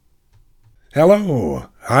Hello,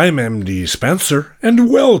 I'm MD Spencer, and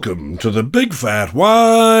welcome to the Big Fat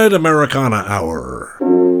Wide Americana Hour.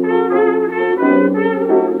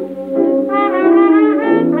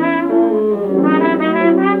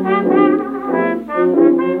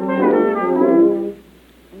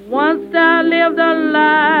 Once I lived a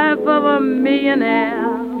life of a millionaire,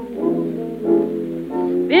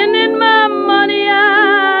 spending my money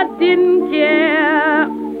I didn't care.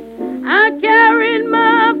 I carried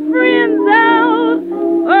my friends out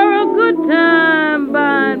for a good time,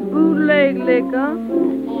 buying bootleg liquor,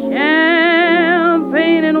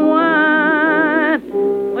 champagne and wine.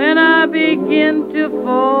 When I began to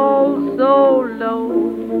fall so low,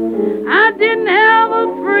 I didn't have a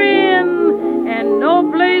friend and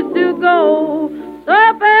no place to go. So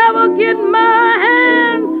if I ever get my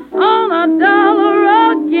hand on a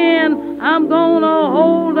dollar again, I'm gonna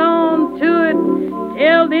hold on to it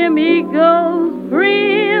till them eagles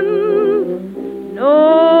grin.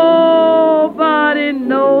 Nobody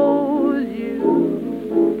knows you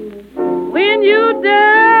when you're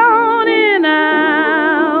down and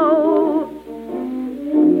out.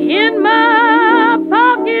 In my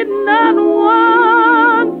pocket, not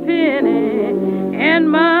one penny, and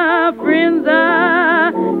my friends,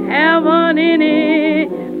 I haven't any.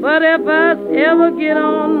 But if I ever get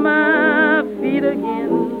on my feet again,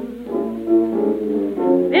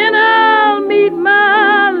 then I'll meet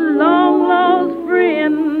my long-lost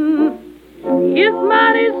friend. It's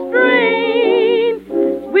mighty strange,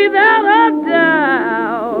 without a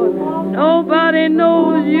doubt. Nobody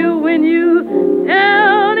knows you when you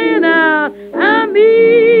down and out. I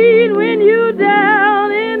mean when you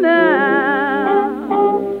down and out.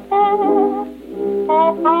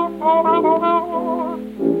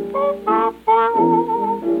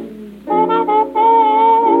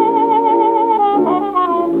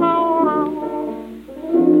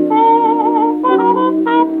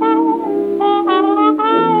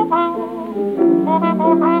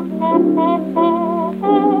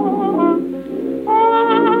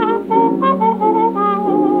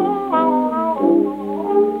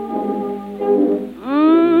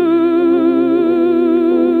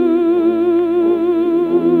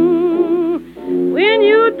 When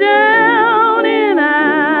you down and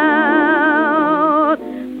out,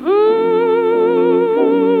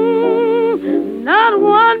 not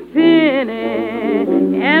one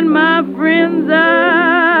penny, and my friends,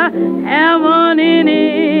 I haven't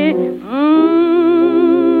any.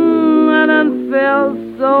 I done felt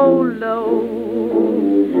so low.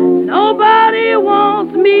 Nobody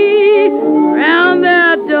wants me round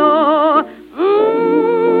their door.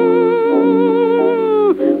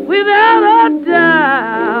 Without a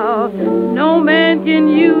doubt, no man can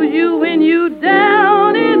use you when you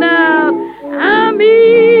down and out. I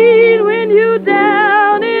mean when you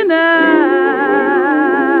down and out.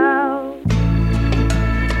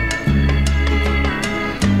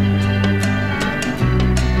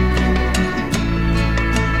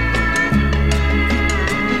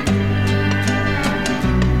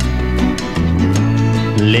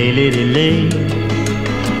 Lay, lady, lay,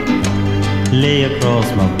 lay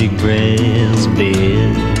across my big brass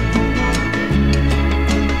bed.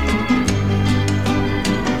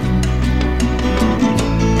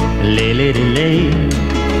 Lay, lady, lay,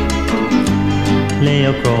 lay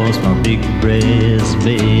across my big brass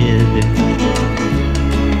bed.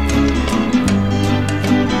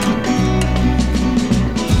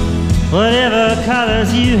 Whatever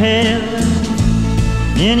colors you have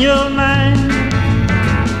in your mind,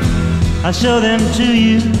 I'll show them to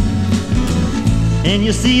you, and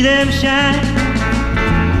you see them shine.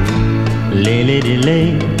 Lay, lady,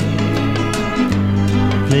 lay,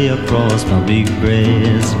 lay across my big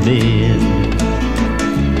brass bed.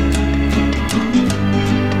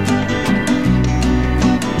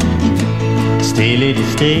 Stay, lady,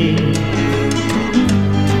 stay,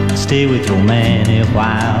 stay with your man a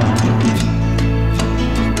while.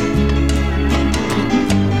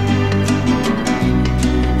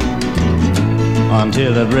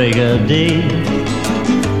 Until the break of day,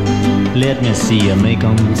 let me see you make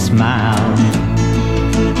 'em smile.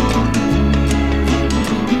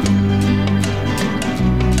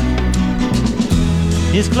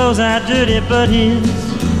 His clothes are dirty, but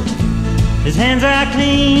his hands are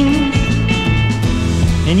clean,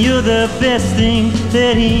 and you're the best thing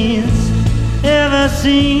that he's ever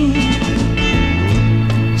seen.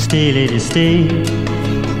 Stay, lady, stay,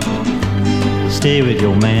 stay with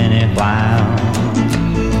your man a while.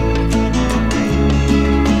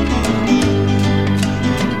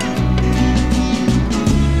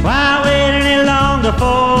 Why wait any longer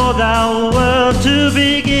for the world to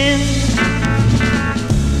begin?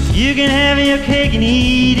 You can have your cake and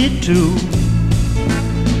eat it too.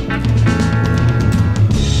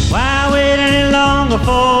 Why wait any longer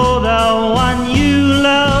for the one you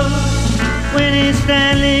love when he's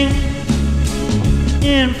standing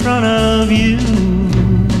in front of you?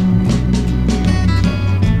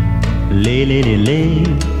 Lay, lay, lay, lay,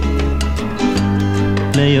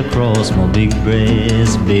 lay across my big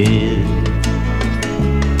breast bed.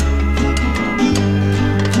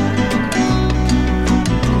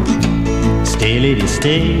 Stay, lady,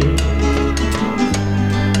 stay.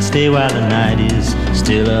 Stay while the night is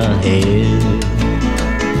still ahead.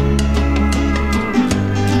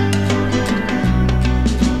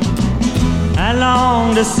 I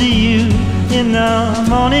long to see you in the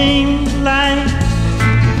morning light.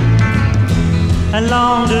 I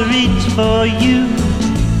long to reach for you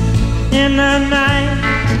in the night.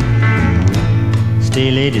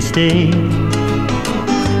 Stay, lady, stay.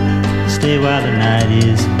 Stay while the night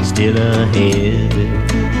is still ahead.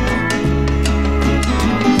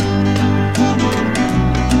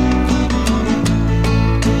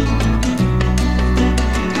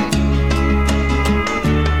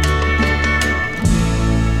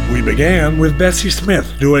 We began with Bessie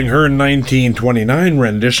Smith doing her 1929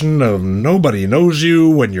 rendition of Nobody Knows You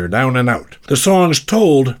When You're Down and Out. The song's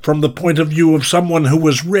told from the point of view of someone who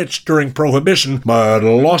was rich during Prohibition, but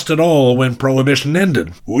lost it all when Prohibition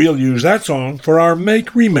ended. We'll use that song for our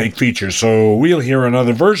Make-Remake feature, so we'll hear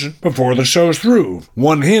another version before the show's through.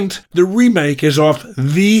 One hint, the remake is off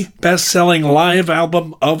the best-selling live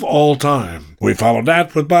album of all time. We followed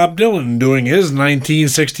that with Bob Dylan doing his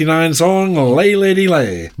 1969 song, Lay Lady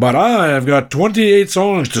Lay. But I've got 28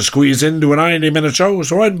 songs to squeeze into a 90-minute show,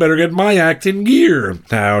 so I'd better get my act in gear.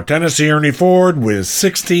 Now, Tennessee Ernie Ford with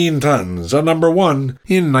 16 Tons, a number one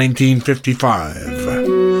in 1955.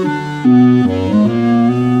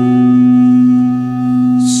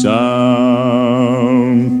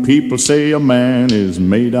 Some people say a man is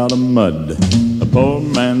made out of mud. A poor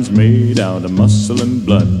man's made out of muscle and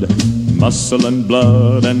blood. Muscle and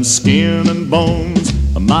blood and skin and bones.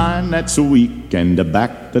 A mind that's weak and a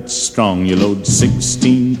back that's strong. You load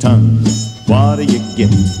 16 tons. What do you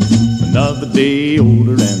get? Another day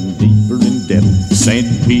older and deeper in debt. St.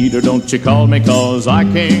 Peter, don't you call me, 'cause I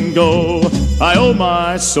can't go. I owe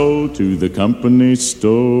my soul to the company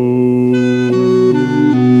store.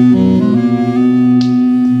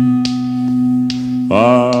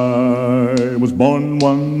 I was born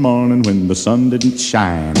one morning when the sun didn't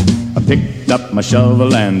shine. I picked up my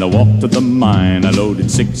shovel and I walked to the mine. I loaded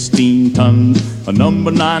 16 tons, a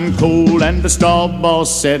number 9 coal, and the straw boss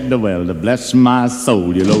said, well, to bless my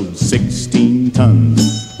soul, you load 16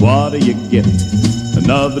 tons. What do you get?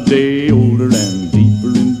 Another day older and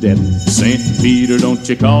deeper in debt. St. Peter, don't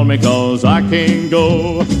you call me, 'cause I can't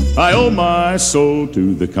go. I owe my soul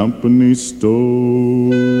to the company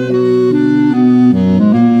store.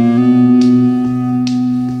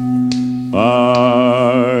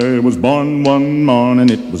 I was born one morning,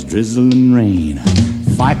 it was drizzling rain.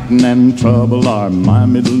 Fighting and trouble are my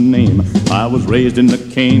middle name. I was raised in the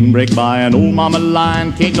canebrake by an old mama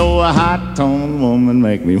lion. Can't no high-toned woman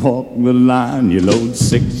make me walk the line. You load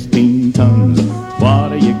 16 tons,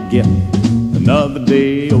 what do you get? Another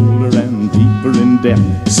day older and deeper in debt.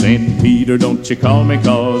 St. Peter, don't you call me,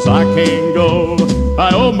 'cause I can't go.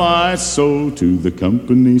 I owe my soul to the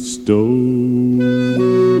company store.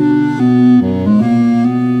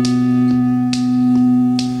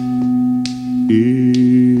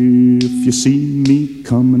 If you see me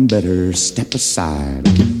coming, better step aside.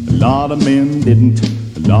 A lot of men didn't,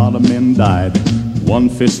 a lot of men died. One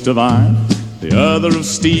fist of iron, the other of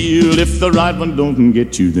steel. If the right one don't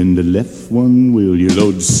get you, then the left one will. You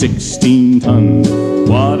load 16 tons,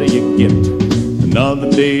 what do you get? Another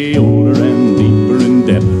day older and deeper in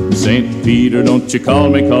debt. St. Peter, don't you call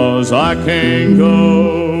me, 'cause I can't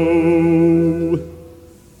go.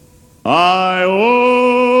 I owe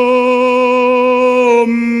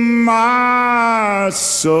my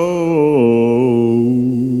soul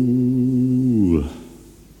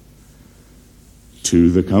to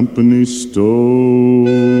the company store.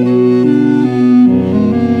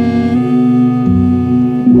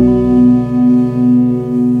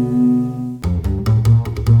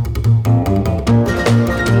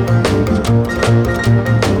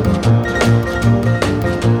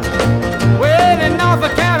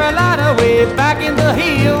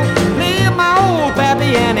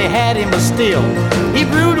 He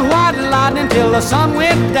brewed white lightning till the sun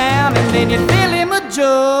went down, and then you'd fill him a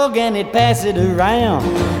jug and he'd pass it around.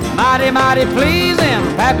 Mighty, mighty pleasing,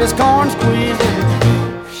 Pappy's corn squeezing.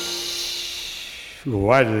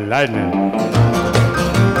 White lightning.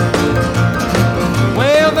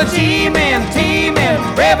 Well, the G-men, T-men,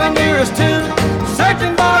 revenuers too,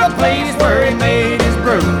 searching for a place where he made his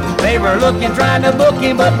brew. They were looking, trying to book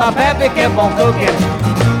him, but my pappy kept on cooking.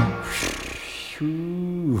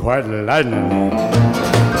 Ooh, white lightning.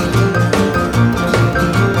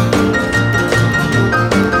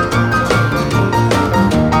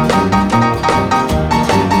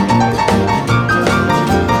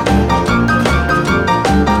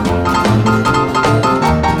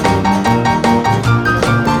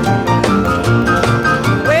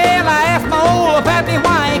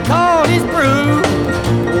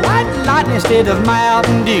 Instead of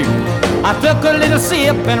Mountain Dew, I took a little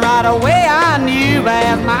sip and right away I knew.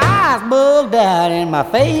 As my eyes bugged out and my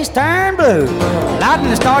face turned blue,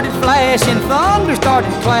 lightning started flashing, thunder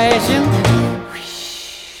started clashing.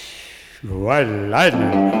 White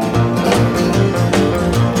lightning.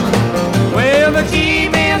 Well, the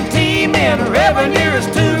G-men, T-men, revenuers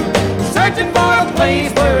too, searching for a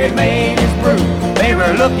place where he made his brew. They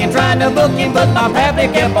were looking, trying to book him, but my pappy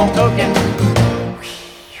kept on cooking.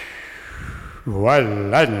 White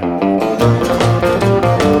lightning.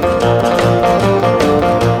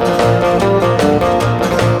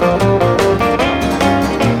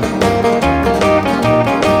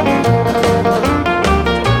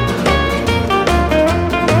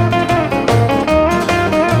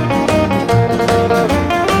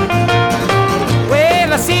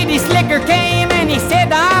 Well, a city slicker came and he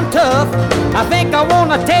said, I'm tough. I think I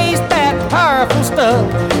want to taste that powerful stuff.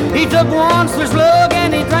 He took one slug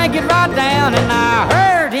and he drank it right down, and I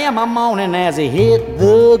heard him a moaning as he hit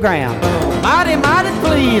the ground. Mighty, mighty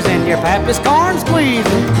pleasing, your pappy's corn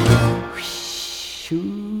squeezing.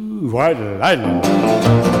 Ooh, white lightning.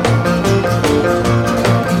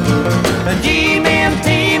 The G-men,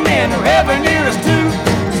 T-men, revenuers too,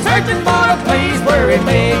 searching for a place where he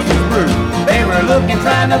makes his brew. They were looking,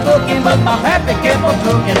 trying to book him, but my pappy kept on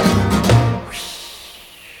cooking.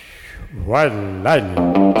 White lightning.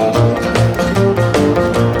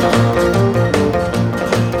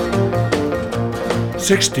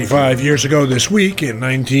 65 years ago this week, in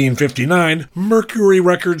 1959, Mercury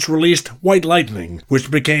Records released White Lightning,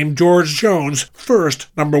 which became George Jones' first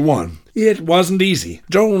 #1. It wasn't easy.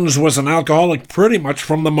 Jones was an alcoholic pretty much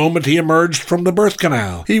from the moment he emerged from the birth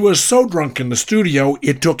canal. He was so drunk in the studio,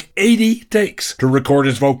 it took 80 takes to record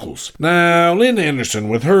his vocals. Now, Lynn Anderson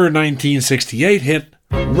with her 1968 hit,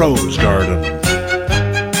 Rose Garden.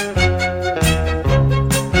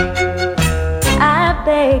 I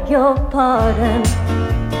beg your pardon,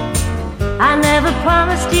 I never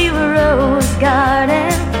promised you a rose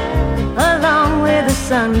garden along with the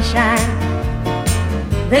sunshine.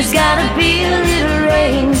 There's gotta be a little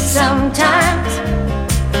rain sometimes.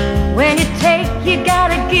 When you take, you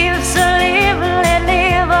gotta give, so live, or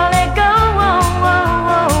let go. Oh, oh,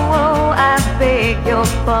 oh, oh, I beg your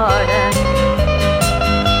pardon,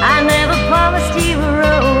 I never promised you a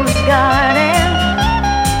rose garden.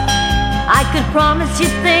 I could promise you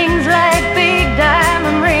things like big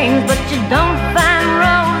diamond rings, but you don't find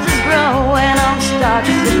roses growing on stalks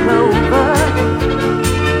of clover.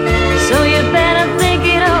 So you better think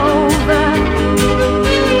it over.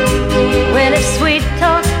 Well, if sweet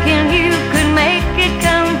talking you could make it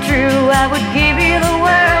come true, I would give you the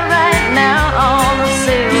world right now on a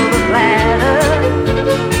silver platter.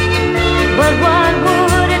 But what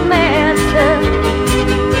would it matter?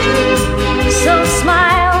 So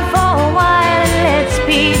smile for a while and let's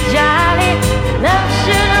be jolly. Love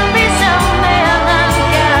shouldn't be so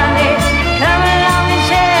melancholy. Come along and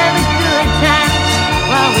share the good times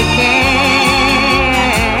while we can.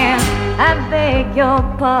 I beg your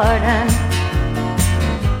pardon,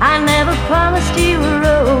 I never promised you a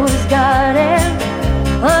rose garden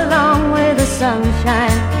along with the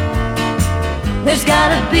sunshine. There's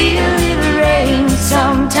gotta be a little rain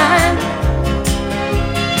sometime.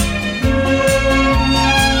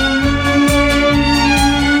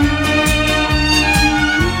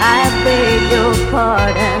 I beg your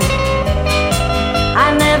pardon, I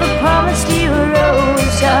never promised you a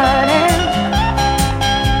rose garden.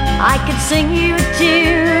 I could sing you a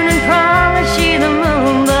tune and promise you the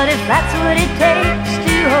moon, but if that's what it takes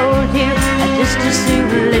to hold you, I'd just as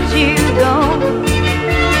soon let you go.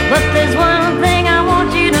 But there's one thing I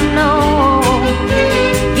want you to know,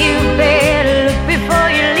 you better look before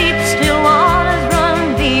you leap. Still waters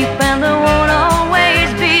run deep, and there won't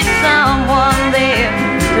always be someone there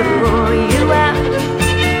to pull you out.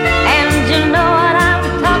 And you know what I'm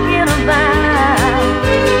talking about.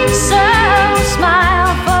 So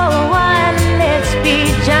smile for a while and let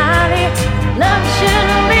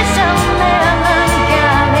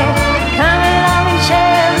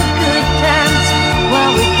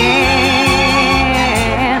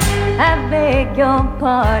beg your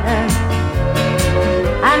pardon.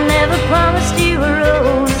 I never promised you a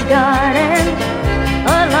rose garden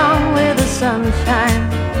along with the sunshine.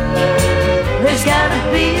 There's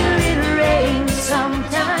gotta be a little rain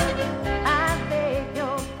sometime. I beg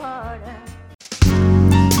your pardon.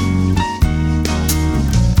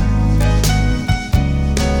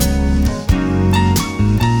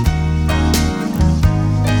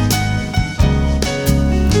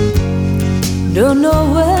 Don't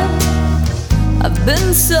know where I've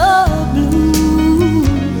been so blue.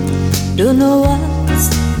 Don't know what's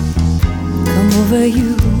come over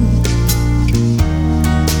you.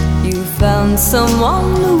 You found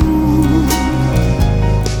someone new,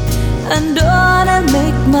 and don't it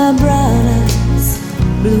make my brown eyes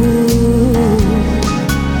blue.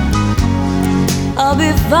 I'll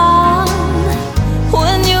be fine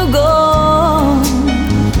when you're gone.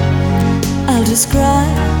 I'll just cry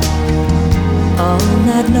all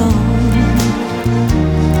night long.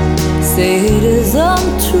 Say it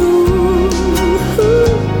isn't true,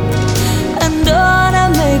 and don't I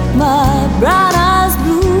make my brown eyes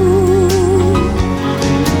blue.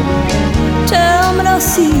 Tell me no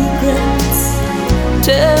secrets,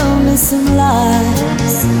 tell me some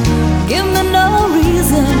lies. Give me no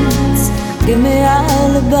reasons, give me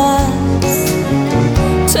alibis.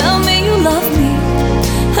 Tell me you love me,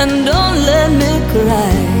 and don't let me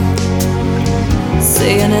cry.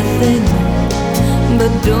 Say anything,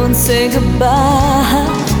 but don't say goodbye.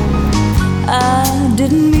 I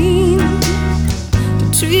didn't mean to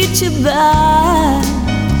treat you bad.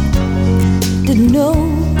 Didn't know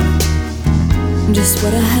just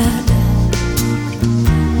what I had,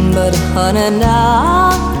 but honey, now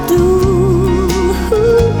I do.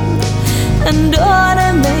 And don't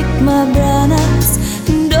I make my brown eyes,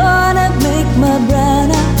 don't I make my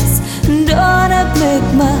brown eyes, don't I make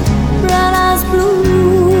my brown eyes blue.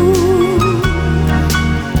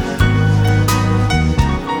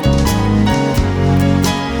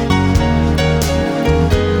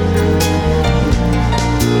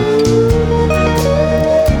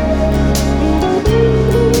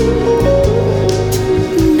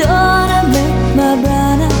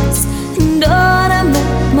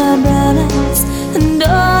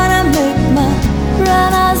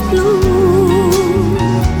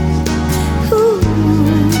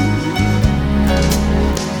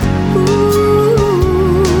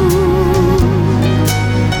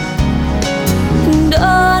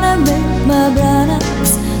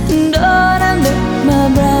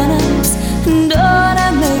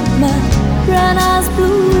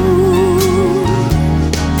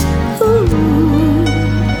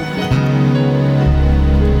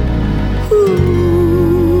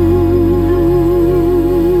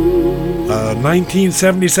 A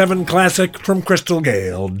 1977 classic from Crystal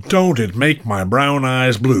Gale, Don't It Make My Brown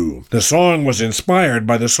Eyes Blue. The song was inspired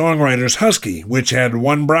by the songwriter's husky, which had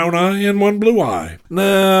one brown eye and one blue eye.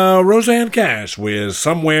 Now, Rosanne Cash with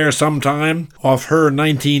Somewhere Sometime off her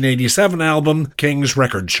 1987 album, King's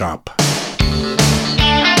Record Shop.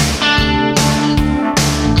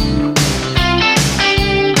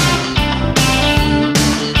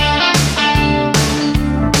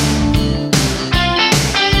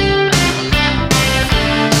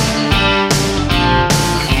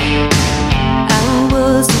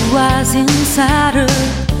 Insider,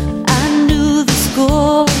 I knew the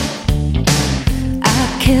score.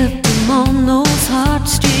 I kept them on those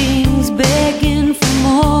heartstrings, begging for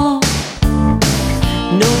more.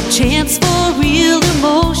 No chance for real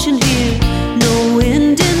emotion here, no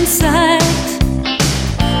end in sight.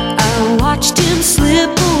 I watched him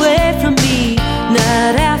slip away from me,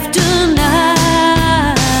 night after night.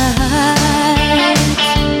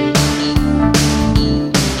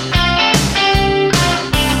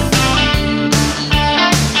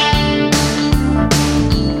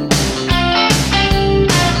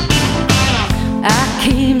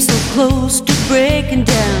 Close to breaking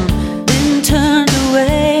down, then turned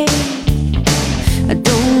away. I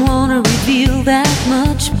don't wanna reveal that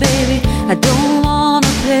much, baby. I don't wanna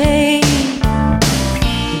pay.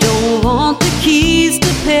 Don't want the keys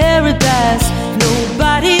to paradise,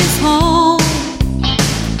 nobody's home.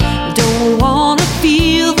 Don't wanna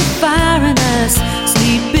feel the fire in us,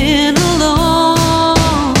 sleeping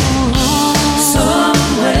alone.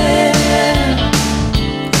 Somewhere,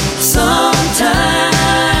 sometime,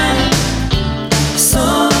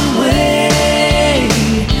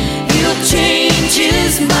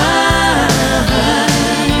 his mind.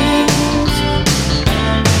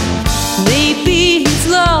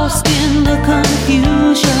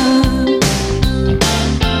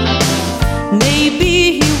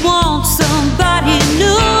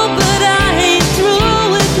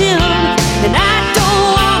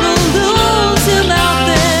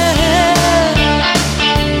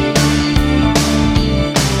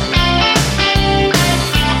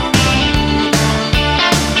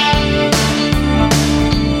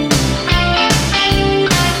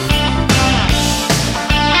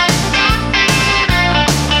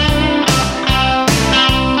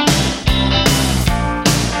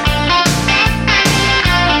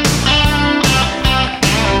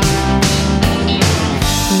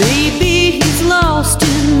 Maybe he's lost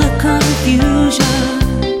in the confusion.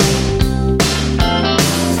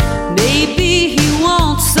 Maybe he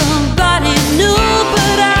wants somebody new,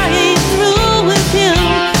 but I ain't through with him,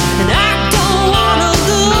 and I don't wanna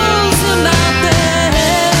lose him out there.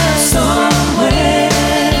 Somewhere,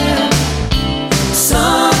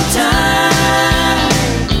 sometime,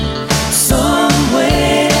 some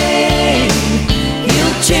way,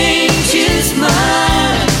 he'll change his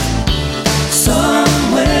mind.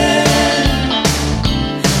 Somewhere,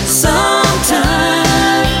 sometime,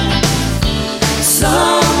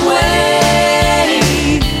 some way,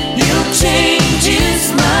 he'll change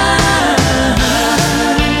his mind.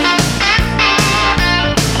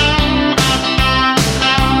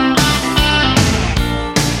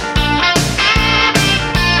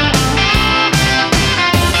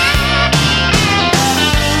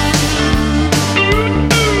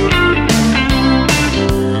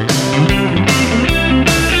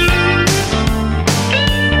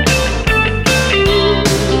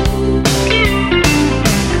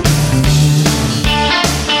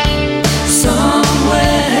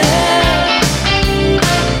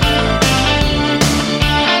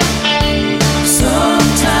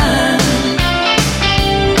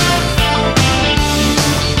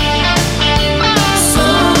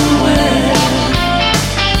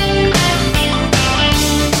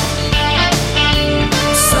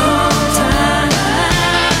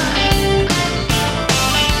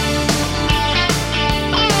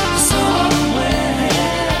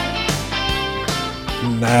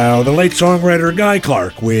 Now, the late songwriter Guy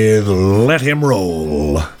Clark with Let Him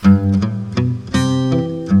Roll.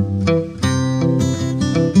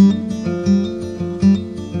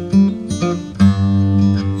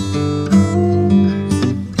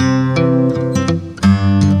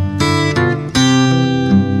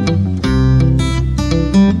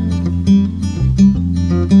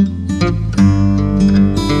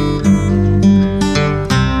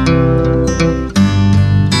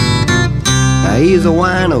 He's a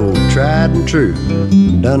wino, tried and true,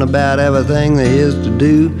 done about everything there is to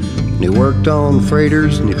do. And he worked on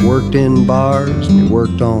freighters, and he worked in bars, and he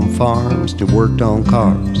worked on farms, and he worked on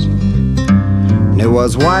cars. And it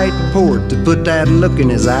was white port that put that look in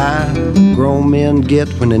his eye that grown men get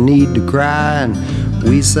when they need to cry. And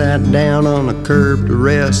we sat down on a curb to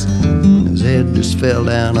rest, and his head just fell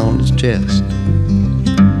down on his chest.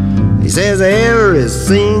 He says every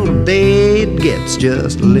single day it gets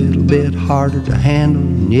just a little bit harder to handle,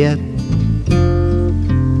 and yet.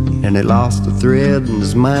 And he lost the thread, and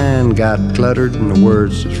his mind got cluttered, and the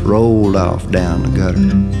words just rolled off down the gutter.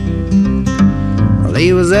 Well,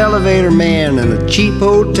 he was elevator man in a cheap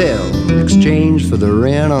hotel in exchange for the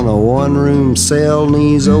rent on a one-room cell, and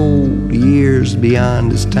he's old, years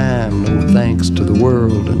beyond his time, no thanks to the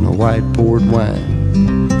world and the white port wine.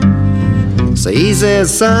 So he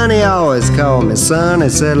says, son, he always called me son. He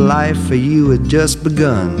said life for you had just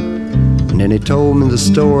begun. And then he told me the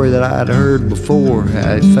story that I'd heard before,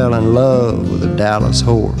 how he fell in love with a Dallas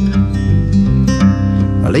whore.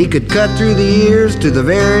 Well, he could cut through the years to the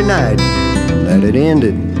very night that it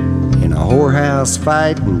ended in a whorehouse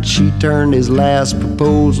fight, and she turned his last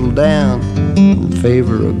proposal down in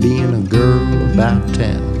favor of being a girl about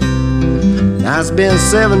town. Now it's been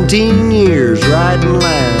 17 years riding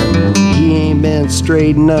line. He ain't been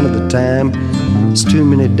straight none of the time. It's too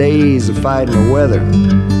many days of fighting the weather,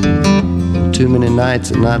 too many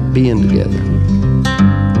nights of not being together.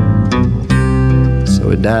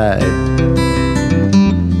 So he died.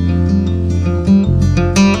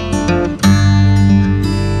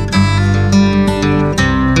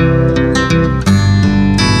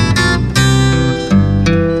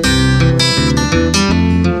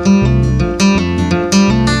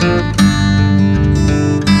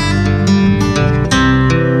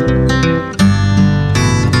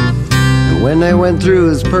 They went through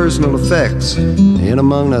his personal effects. In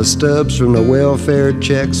among the stubs from the welfare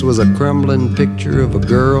checks was a crumbling picture of a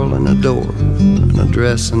girl in a door, an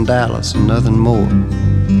address in Dallas and nothing more.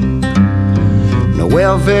 The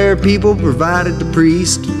welfare people provided the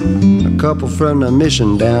priest. A couple from the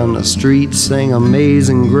mission down the street sang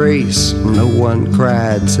Amazing Grace. No one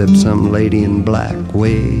cried except some lady in black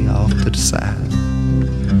way off to the side.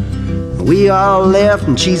 We all left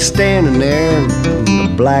and she's standing there, a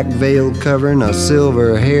black veil covering her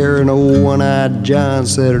silver hair. And old one-eyed John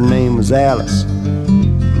said her name was Alice,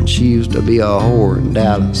 and she used to be a whore in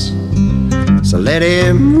Dallas. So let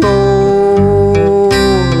him roll,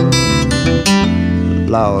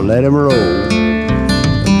 Lord, let him roll.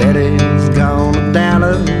 Betty's gone to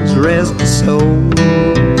Dallas, rest her soul.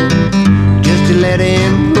 Just to let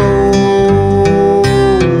him roll,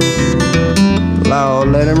 Lord, Lord,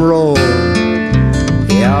 let him roll.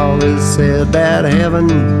 He always said that heaven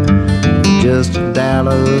was just a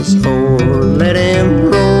Dallas hole. Let him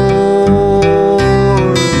roll.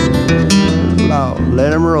 Lord,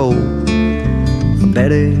 let him roll.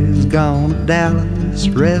 Daddy's gone to Dallas,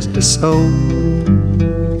 rest his soul.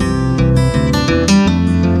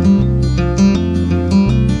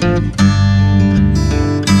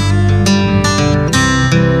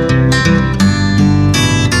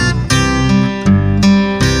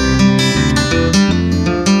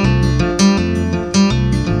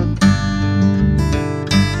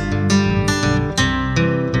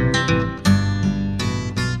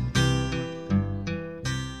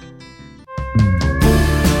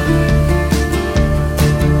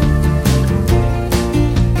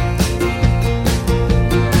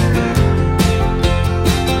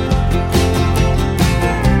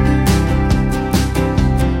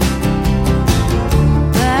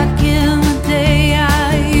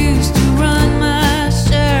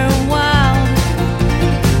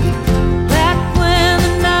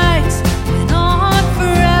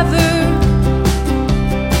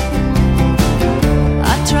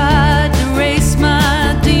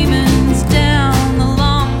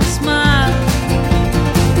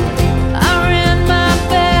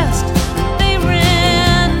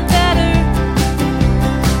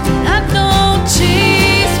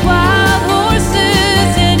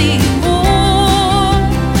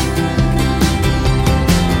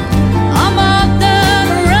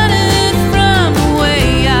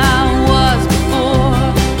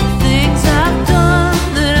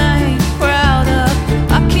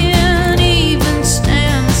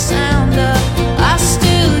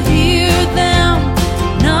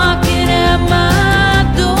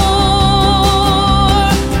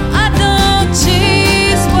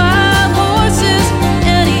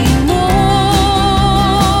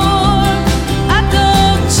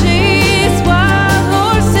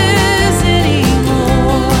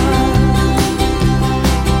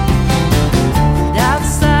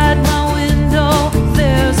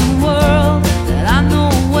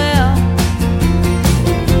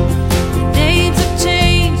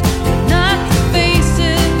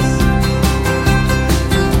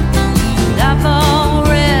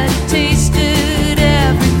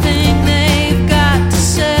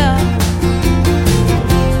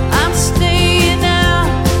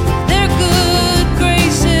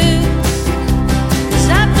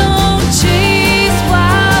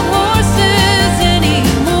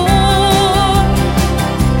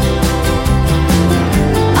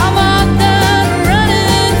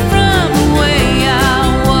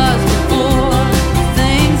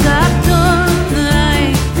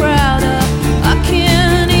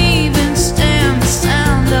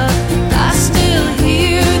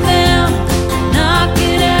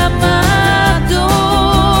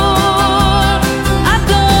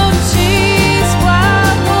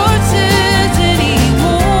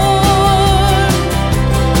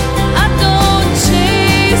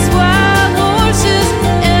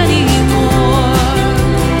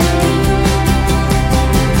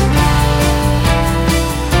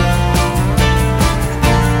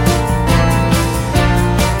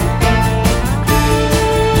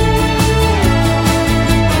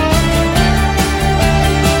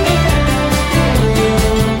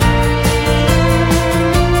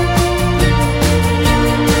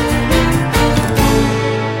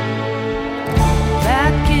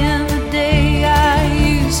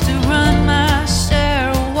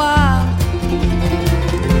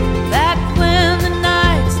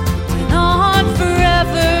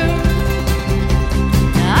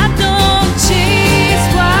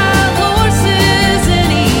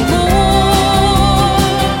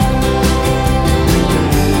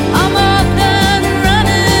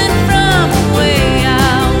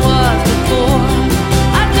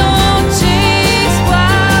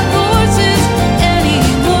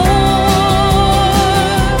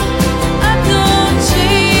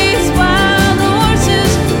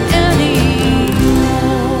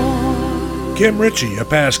 Kim Ritchie, a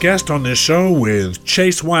past guest on this show with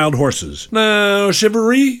Chase Wild Horses. Now,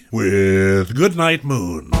 Chivalry with Goodnight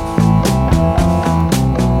Moon.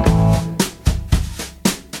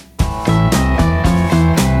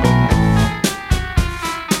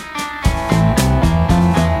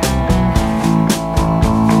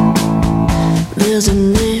 There's a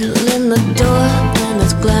nail in the door and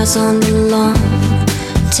there's glass on the lawn,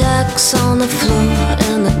 tacks on the floor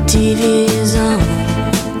and the TV's on.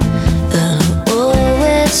 And I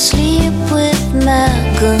always sleep with my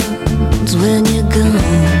guns when you're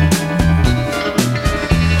gone.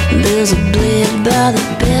 There's a blade by the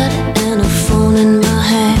bed and a phone in my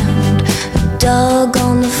hand, a dog rug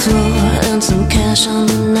on the floor and some cash on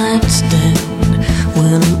the nightstand.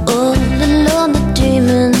 When I'm all alone, the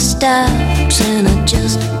dreaming stops and I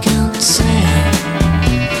just can't sound.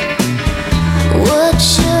 What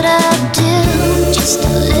should I do? Just a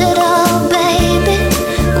little baby.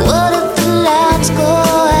 What if the lights go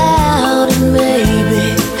out and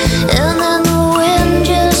maybe, and then the wind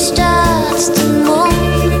just starts to moan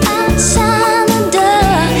outside the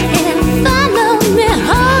door and follow me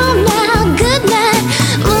home now. Good night,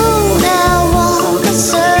 moon. I want the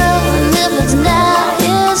sun. If it's not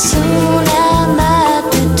here soon, I might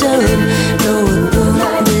return. No, it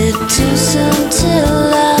won't be too soon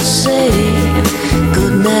till I say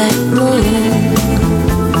good night, moon.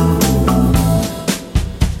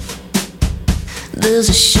 There's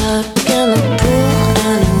a shark in the pool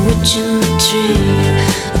and a witch in the tree.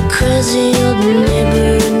 A crazy old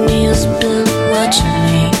neighbor and he has been watching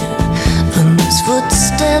me. And his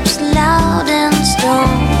footsteps loud and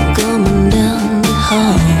strong coming down the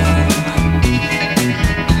hall.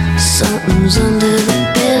 Something's under the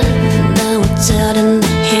bed, now it's out in the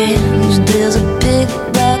hedge. There's a big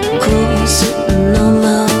black hole sitting on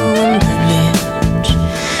my window ledge,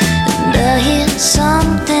 and I hear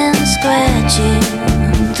something scratching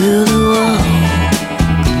through the wall.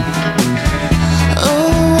 Oh,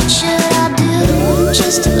 what should I do?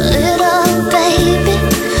 Just a little baby.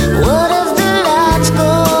 What if the lights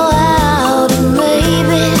go out and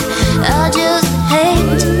maybe I just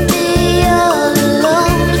hate to be all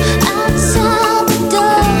alone outside the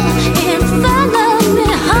door and follow me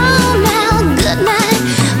home now. Good night,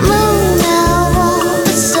 moon. I want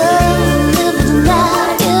the sun. If it's not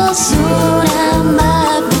here soon, I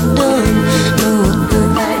might be done. No, it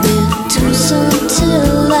won't be too soon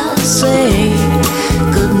till I say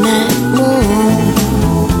good night, moon.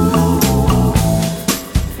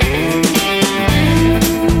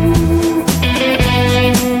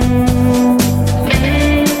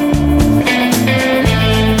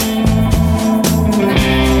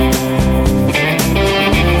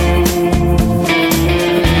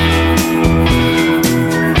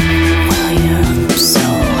 Well, you're up so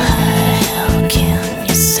high, how can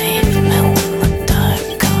you save me when the dark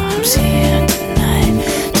comes here tonight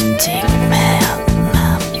to take me out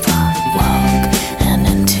my front walk and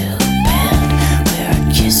into bed where it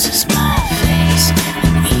kisses my face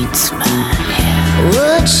and eats my head?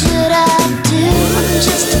 What should I do?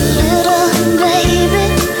 Just a little baby.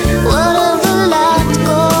 What if the lights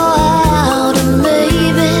go out and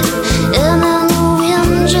maybe, and then the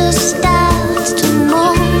wind just starts to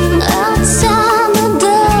moan outside the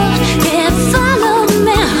door and follow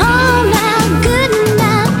me home now. Good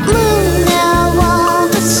night, moon. I want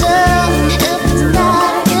the sun. If it's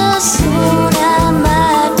not here soon, I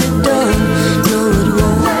might be done. No, it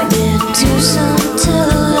won't be too soon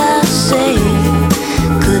till I say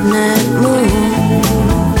good night, moon.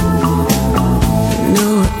 No,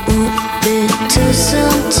 it won't be too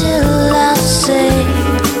soon till I say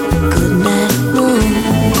good night, moon.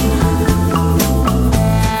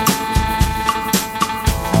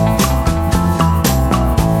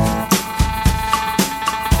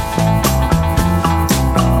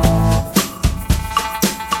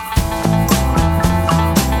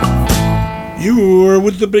 You're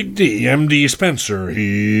with the Big D, MD Spencer,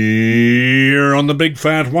 here on the Big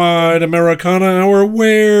Fat Wide Americana Hour,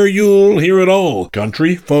 where you'll hear it all.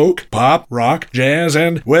 Country, folk, pop, rock, jazz,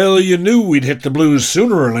 and, well, you knew we'd hit the blues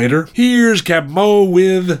sooner or later. Here's Keb Mo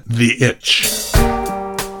with The Itch.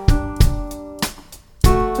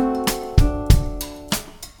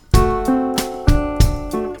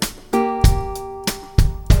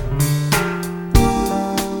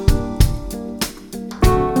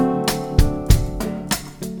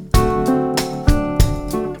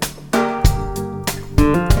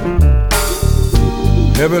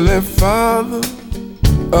 Heavenly Father,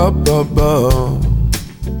 up above,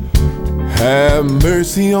 have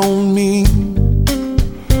mercy on me.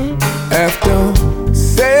 After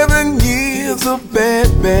 7 years of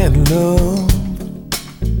bad love,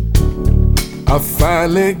 I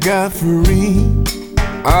finally got free.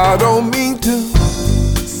 I don't mean to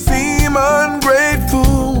seem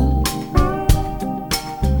ungrateful.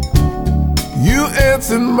 You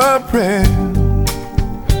answered my prayer,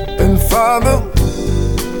 and Father,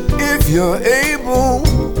 if you're able,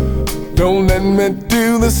 don't let me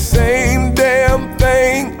do the same damn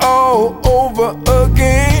thing all over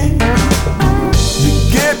again. You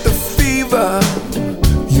get the fever,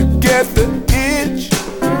 you get the itch,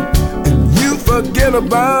 and you forget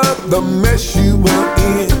about the mess you were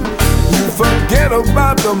in. You forget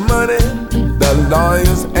about the money, the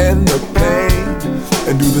lawyers and the pain,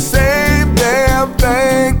 and do the same damn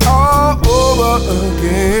thing all over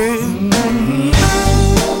again.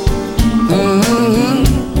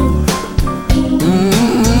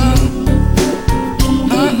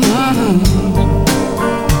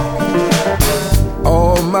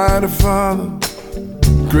 Almighty Father,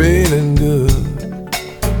 great and good,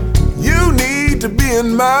 you need to be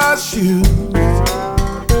in my shoes.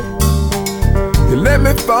 You let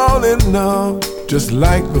me fall in love just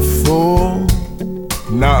like before.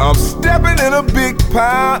 Now I'm stepping in a big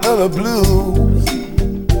pile of the blues.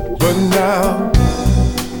 But now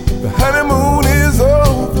the honeymoon is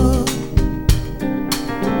over.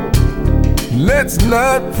 Let's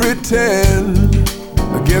not pretend.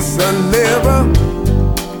 I guess I never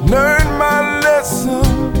learned my lesson.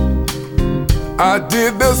 I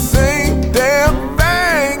did the same damn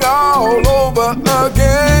thing all over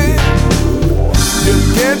again. You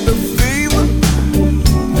get the fever,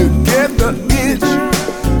 you get the itch,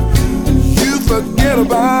 you forget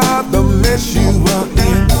about the mess you were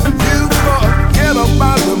in. You forget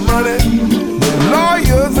about the money, the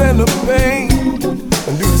lawyers and the pain,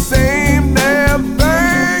 and do the same damn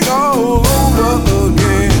thing all over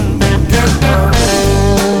again. Get down,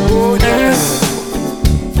 oh yeah.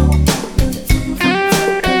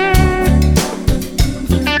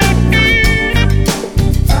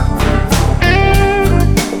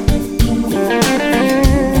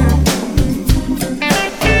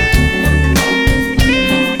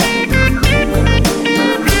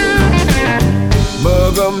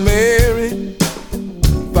 Mother Mary,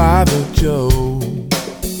 Father Joe,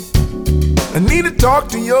 I need to talk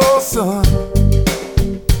to your son.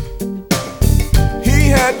 He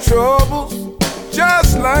had troubles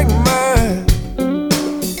just like mine,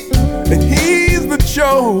 and he's the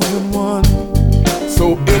chosen one.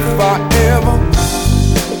 So if I ever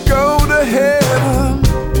go to heaven,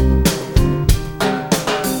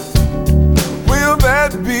 will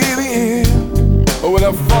that be the end? Or will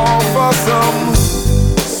I fall for some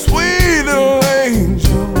sweet little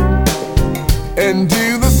angel and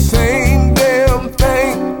do the same damn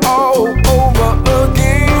thing all over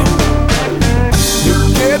again? You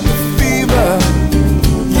get the fever,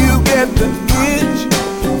 you get the itch,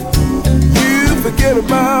 you forget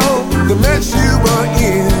about the mess you were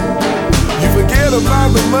in. You forget about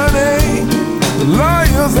the money, the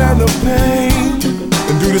lawyers and the pain,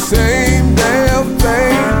 and do the same damn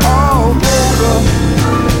thing all over,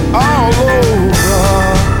 all over.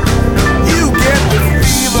 You get the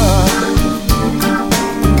fever,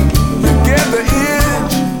 you get the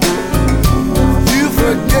itch, you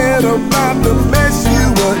forget about the mess you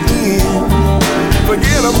were in.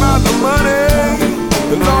 Forget about the money,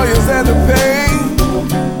 the lawyers and the pain,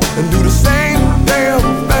 and do the same damn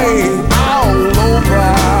thing all over.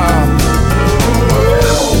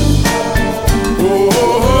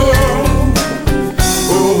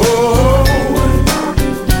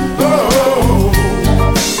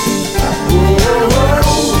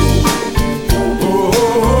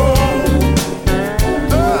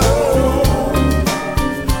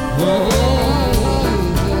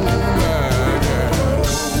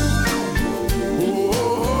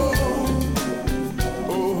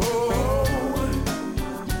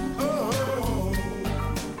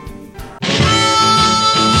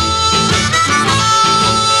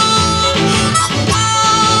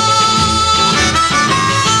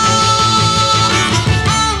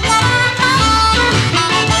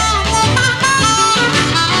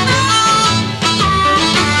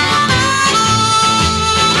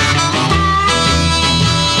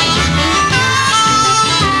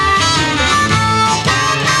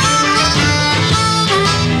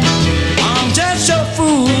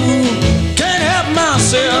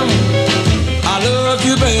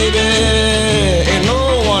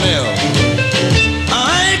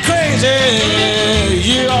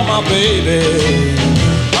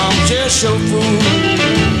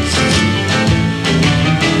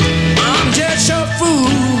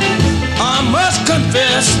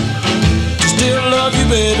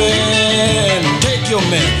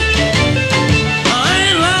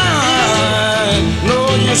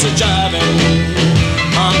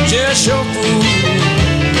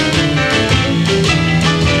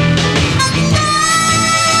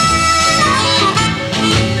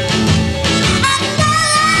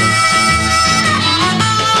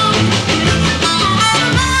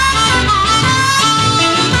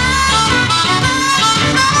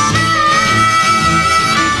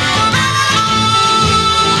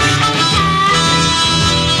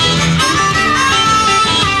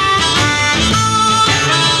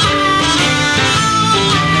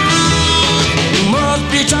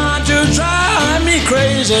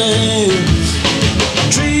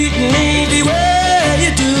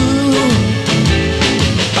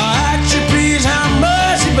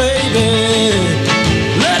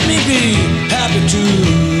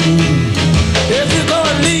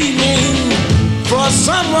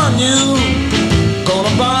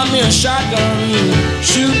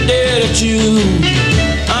 blues.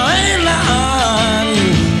 I ain't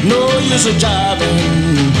lying, no use of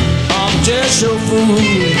jiving, I'm just your fool.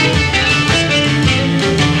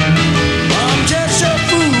 I'm just your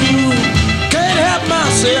fool, can't help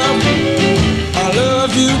myself. I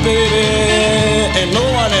love you, baby, and no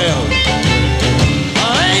one else. I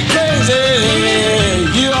ain't crazy,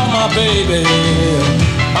 you are my baby,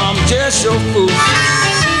 I'm just your fool.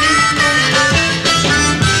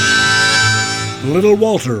 Little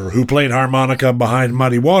Walter, who played harmonica behind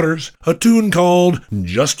Muddy Waters, a tune called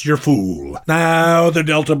Just Your Fool. Now, the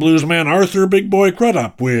Delta bluesman Arthur Big Boy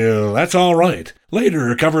Crudup will That's All Right.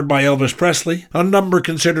 Later covered by Elvis Presley, a number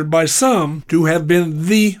considered by some to have been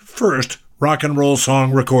the first rock and roll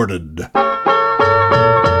song recorded.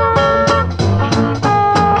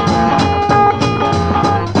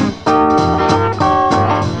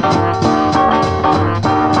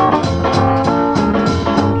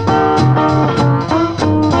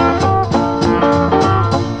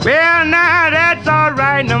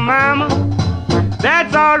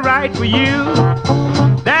 For you,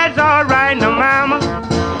 that's all right now, mama,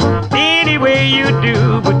 any way you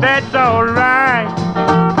do, but that's all right,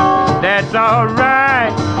 that's all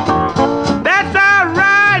right, that's all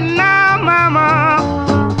right now, mama,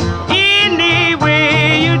 any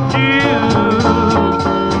way you do.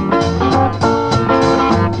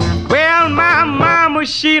 Well, my mama,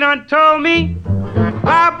 she done told me,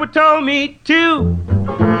 Papa told me too,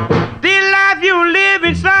 this life you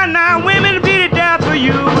living, son, now women be the death for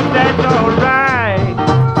you, but that's all right,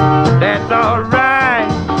 that's all right,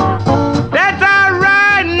 that's all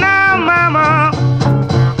right now, mama,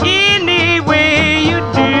 any way you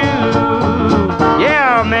do,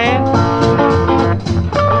 yeah, man.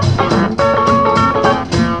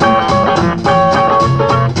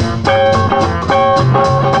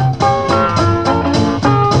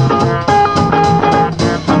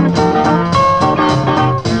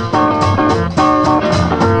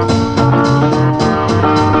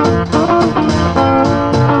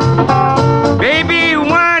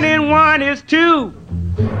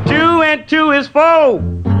 Two is four.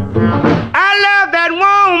 I love that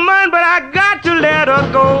woman, but I got to let her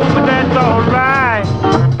go. But that's all right.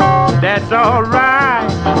 That's all right.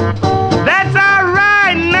 That's all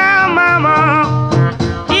right now, mama.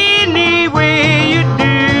 Any way you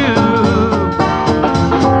do.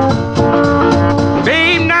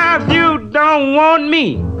 Babe, now if you don't want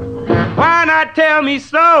me, why not tell me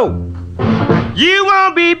so? You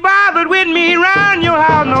won't be bothered with me around your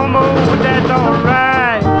house no more. But that's all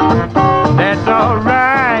right. That's all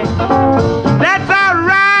right. That's all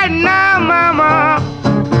right now, mama.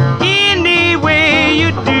 Any way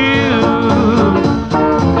you do.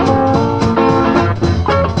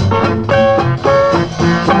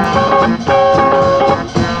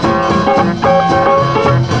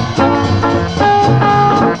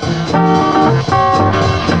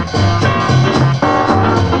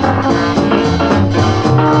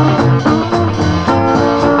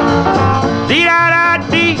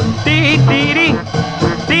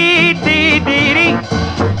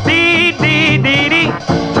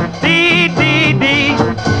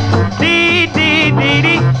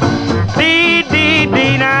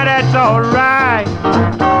 That's all right.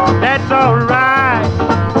 That's all right.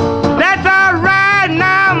 That's all right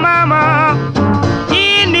now, mama.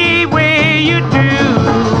 Any way you do.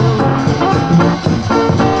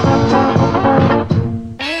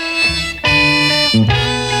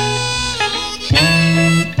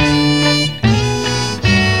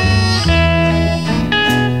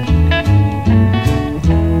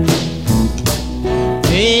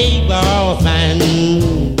 Hey, boyfriend,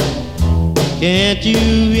 can't you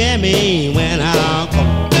hear me when I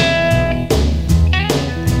call?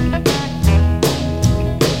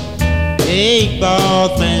 Hey,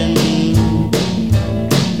 boyfriend,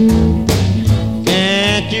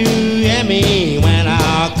 can't you hear me when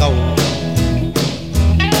I call?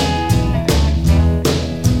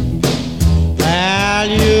 Well,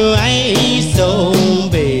 you ain't so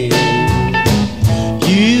big,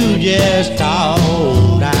 you just talk,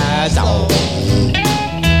 that's all.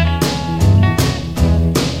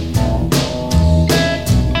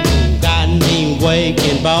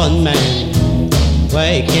 Waking both man,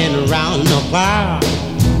 waking around the fire.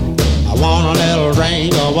 I want a little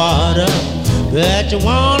drink of water, but you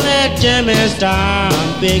won't let Jimmy start,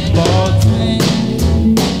 big boy.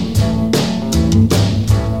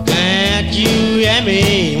 Can't you hear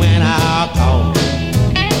me when I call?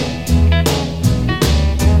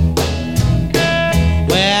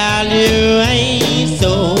 Well, you ain't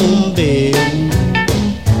so big,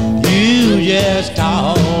 you just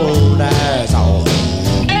talk, that's all.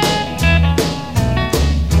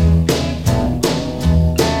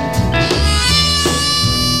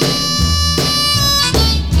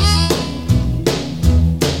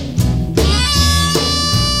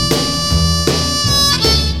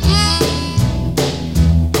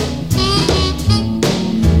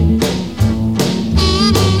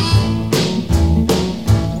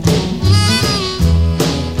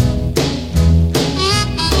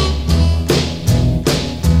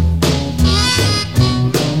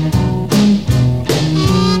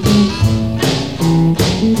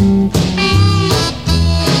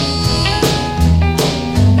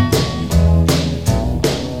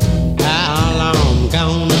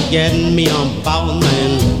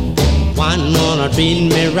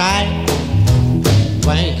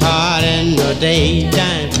 Bank hard in the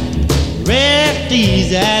daytime, rest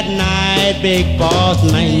easy at night, big boss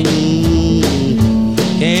man.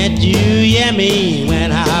 Can't you hear me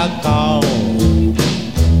when I call?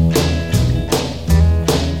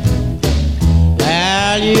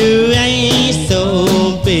 Well, you ain't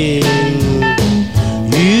so big,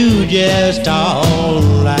 you just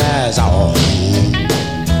all as all.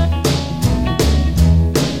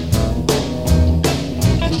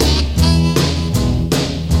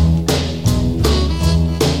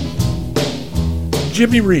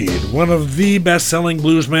 Jimmy Reed, one of the best-selling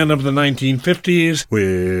bluesmen of the 1950s,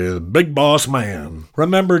 with Big Boss Man.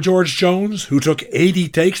 Remember George Jones, who took 80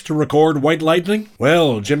 takes to record White Lightning?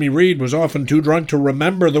 Well, Jimmy Reed was often too drunk to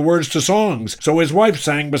remember the words to songs, so his wife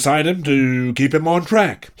sang beside him to keep him on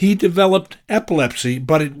track. He developed epilepsy,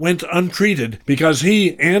 but it went untreated because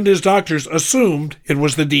he and his doctors assumed it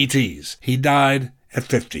was the DTs. He died at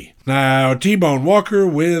 50. Now, T-Bone Walker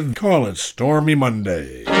with Call It Stormy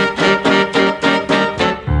Monday.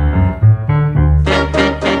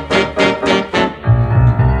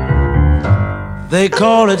 They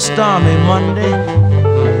call it Stormy Monday,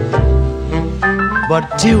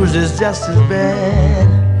 but Tuesday's just as bad.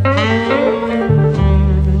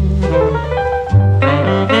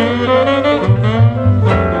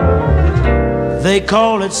 They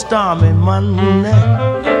call it Stormy Monday,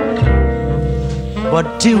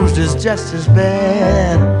 but Tuesday's just as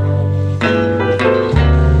bad.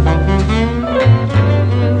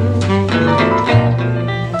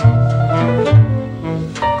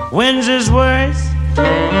 Wednesday's worse,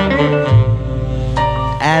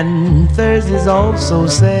 and Thursday's also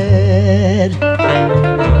sad.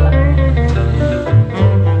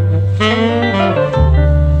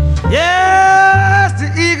 Yes,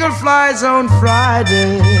 the eagle flies on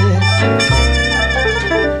Friday,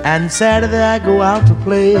 and Saturday I go out to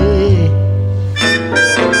play.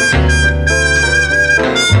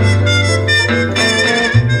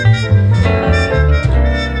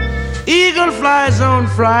 Eagle flies on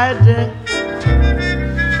Friday,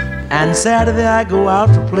 and Saturday I go out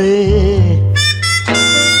to play.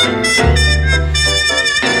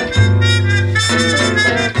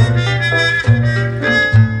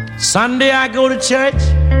 Sunday I go to church,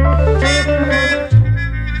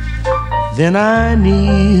 then I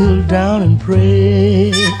kneel down and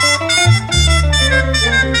pray.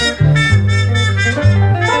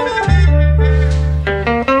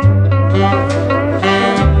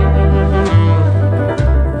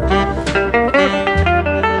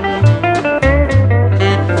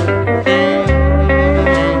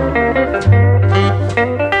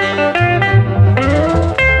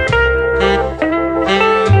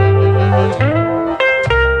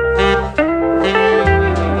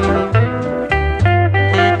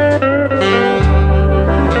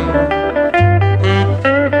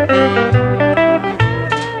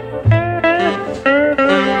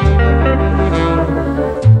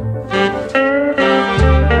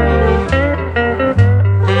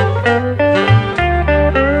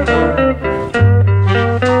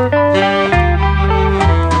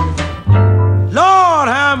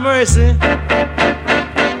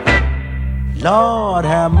 Lord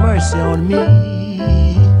have mercy on me.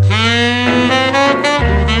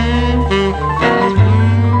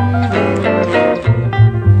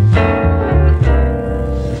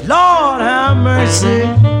 Lord have mercy,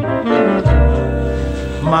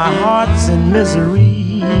 my heart's in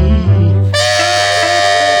misery.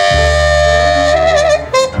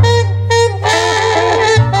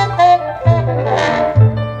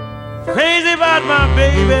 Crazy about my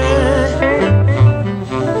baby,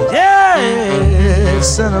 yeah,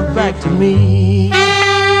 send her back to me.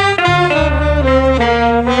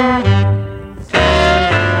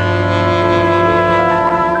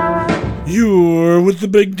 You're with the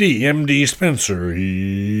Big D, M.D. Spencer, here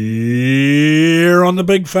on the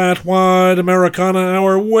Big Fat Wide Americana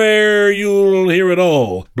Hour, where you'll hear it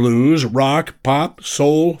all. Blues, rock, pop,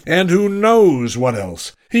 soul, and who knows what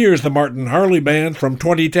else. Here's the Martin Harley Band from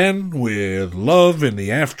 2010 with Love in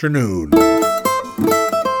the Afternoon.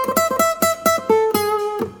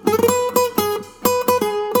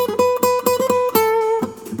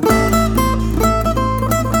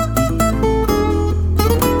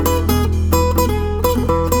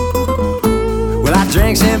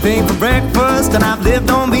 Drank champagne for breakfast and I've lived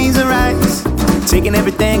on beans and rice, taking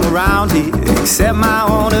everything around here except my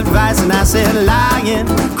own advice. And I said lying,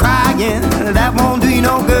 crying, that won't do you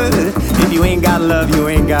no good. If you ain't got love, you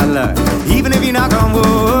ain't got love, even if you knock on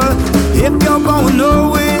wood. If you're going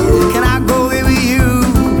nowhere, can I go there with you?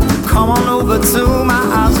 Come on over to my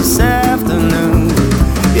house this afternoon.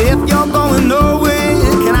 If you're going nowhere,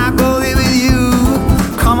 can I go there with you?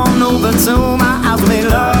 over to my house. Make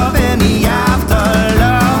love in the after,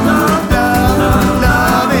 love, love,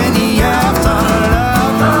 love in the after,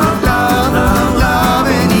 love, love, love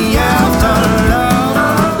in the after, love,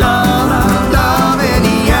 love, love in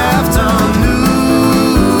the afternoon.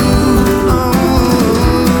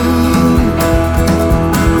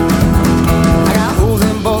 I got holes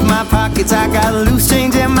in both my pockets, I got loose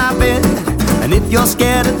change in my bed. And if you're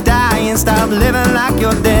scared of dying, stop living like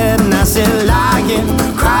you're dead. And I said lying,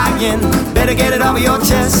 crying, better get it off your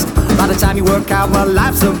chest. By the time you work out what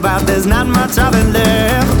life's about, there's not much of it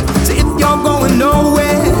left. So if you're going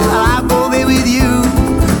nowhere, I'll go there with you.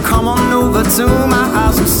 Come on over to my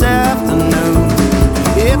house this afternoon.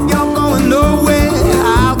 If you're going nowhere,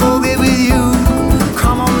 I'll go there with you.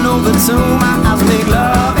 Come on over to my house, make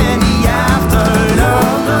love in the after,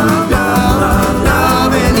 love, love,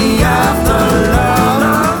 love in the after,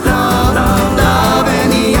 love, love, love in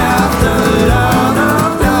the after, love,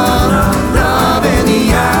 love, love in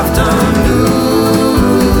the afternoon.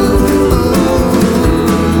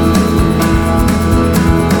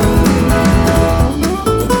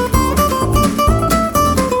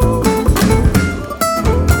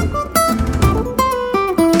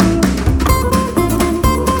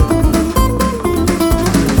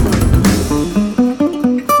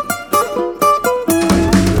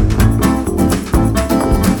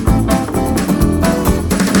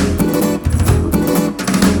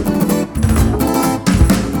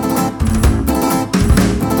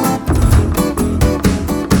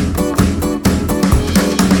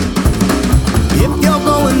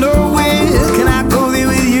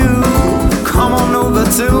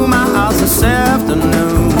 To my house this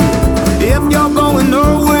afternoon. If you're going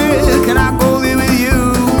nowhere, can I go there with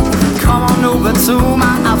you? Come on over to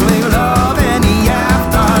my house, make love in the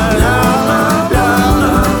after, love,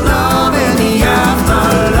 love, love in the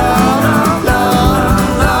after, love,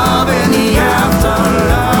 love, love in the after,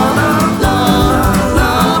 love, love,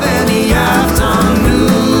 love in the afternoon.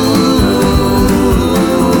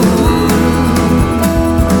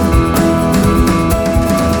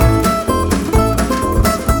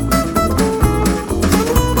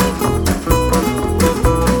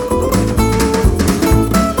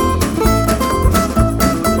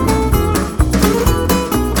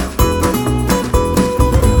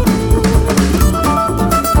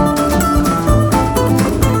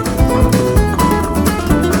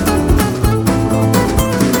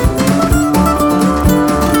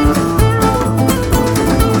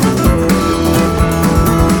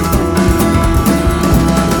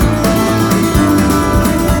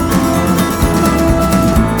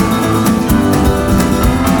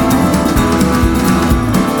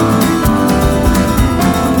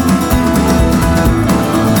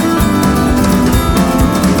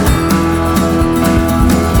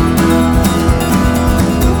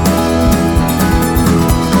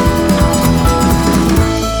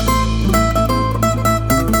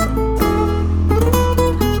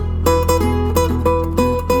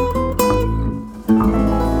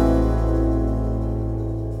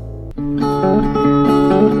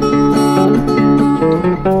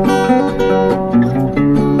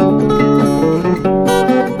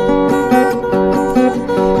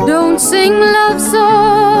 Don't sing love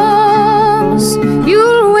songs,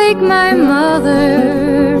 you'll wake my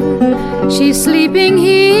mother. She's sleeping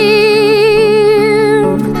here,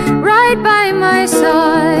 right by my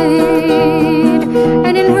side.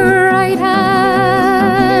 And in her right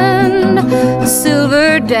hand, a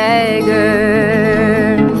silver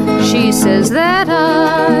dagger. She says that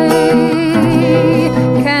I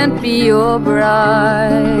can't be your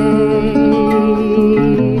bride.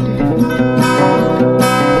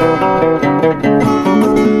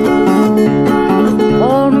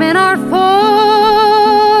 All men are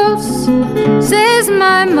false, says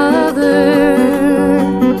my mother.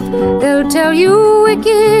 They'll tell you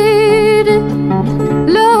wicked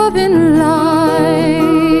love and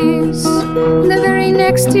lies. The very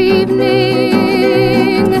next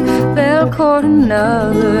evening they'll court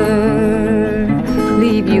another,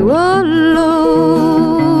 leave you alone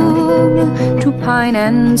to pine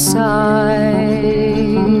and sigh.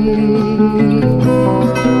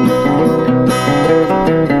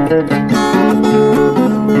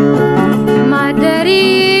 My daddy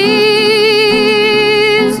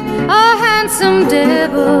is a handsome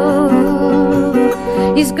devil.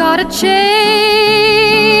 He's got a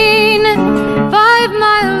chain 5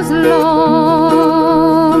 miles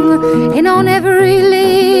long, and on every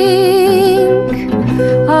link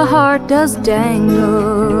a heart does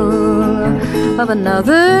dangle of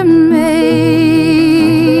another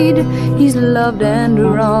maid he's loved and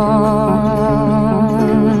wronged.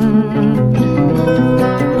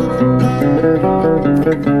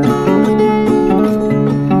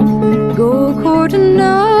 Go court another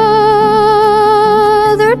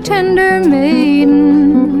tender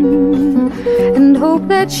maiden and hope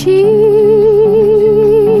that she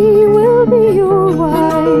will be your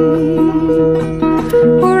wife.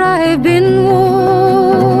 For I've been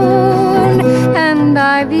warned and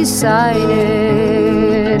I've decided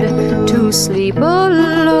to sleep alone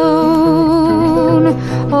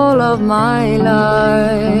all of my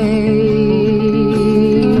life.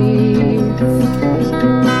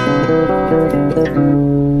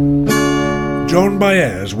 Joan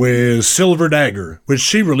Baez with Silver Dagger, which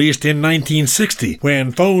she released in 1960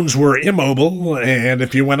 when phones were immobile and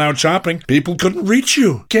if you went out shopping, people couldn't reach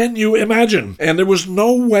you. Can you imagine? And there was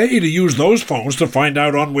no way to use those phones to find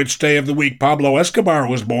out on which day of the week Pablo Escobar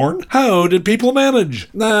was born. How did people manage?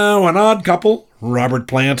 Now, an odd couple, Robert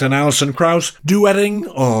Plant and Alison Krauss, duetting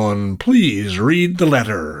on Please Read the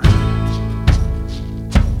Letter.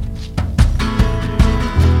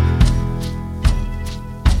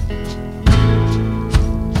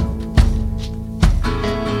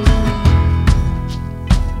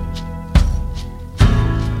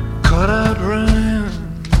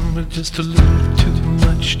 Just a little too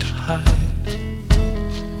much to hide.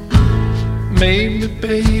 Maybe,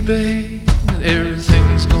 baby,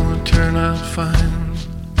 everything's gonna turn out fine.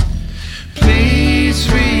 Please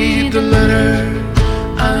read the letter,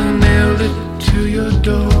 I nailed it to your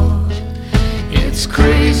door. It's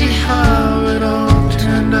crazy how it all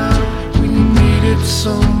turned out. We needed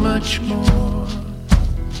so much more.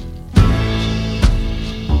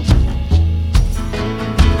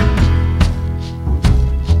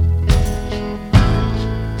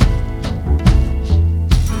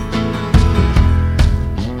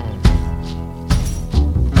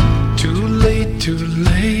 Too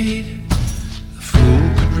late, the fool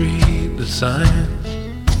could read the sign.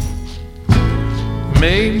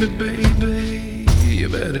 Maybe, baby, you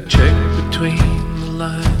better check between the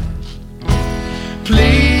lines.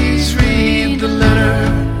 Please read the letter,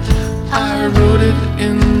 I wrote it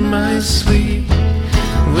in my sleep,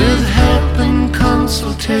 with help and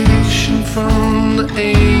consultation from the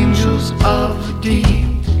angels of the deep.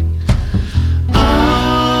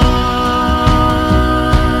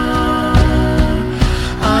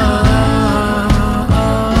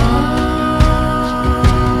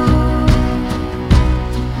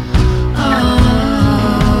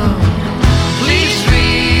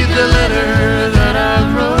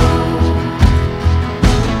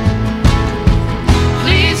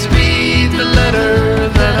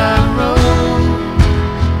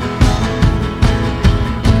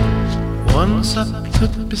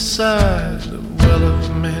 Beside the well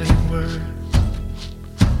of many words,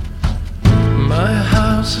 my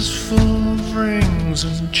house is full of rings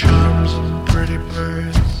and charms and pretty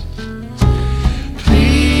birds.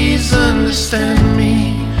 Please understand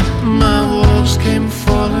me, my walls came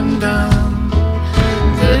falling down.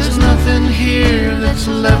 There's nothing here that's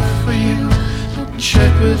left for you. Don't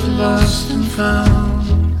check with lost and found.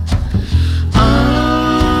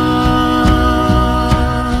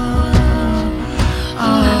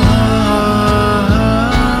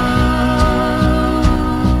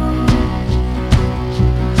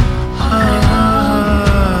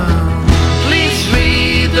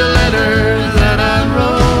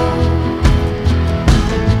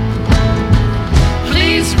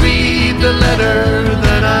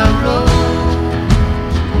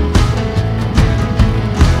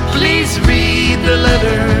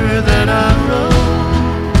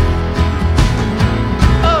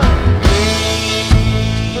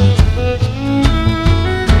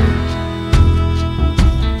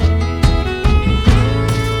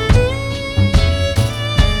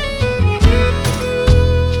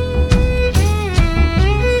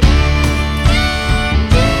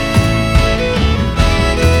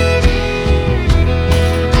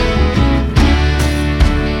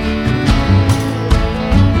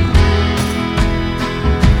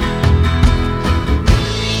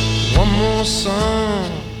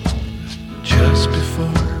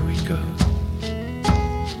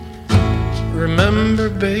 Remember,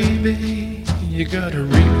 baby, you gotta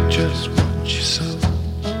reap just what you sow.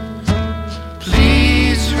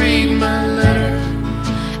 Please read my letter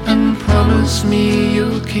and promise me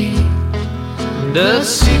you'll keep the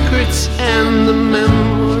secrets and the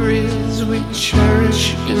memories we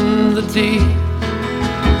cherish in the deep.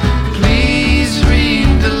 Please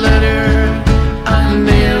read the letter, I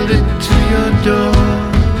nailed it to your door.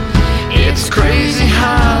 It's crazy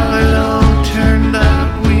how it all turned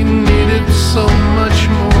out. We needed so much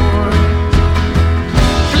more.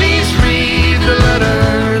 Please read the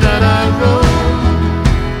letter that I wrote.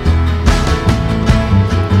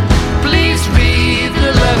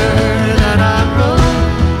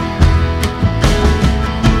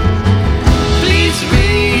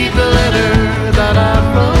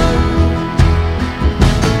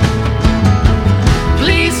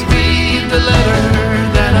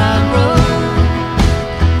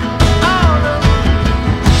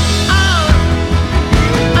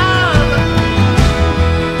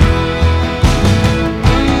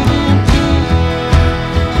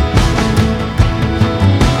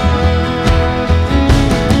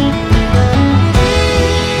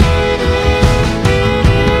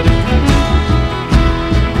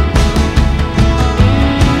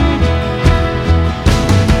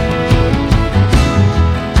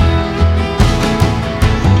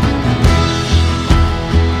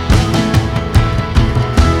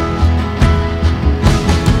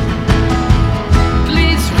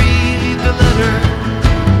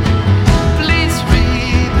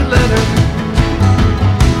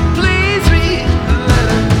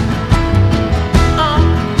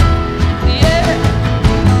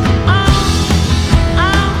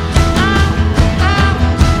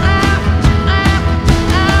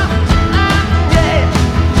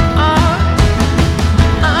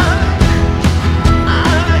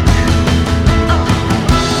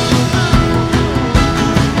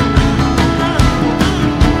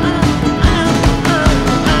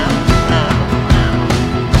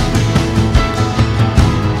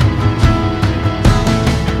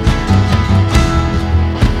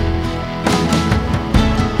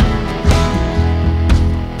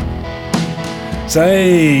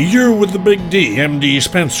 Say, you're with the Big D, MD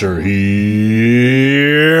Spencer,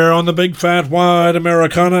 here on the Big Fat Wide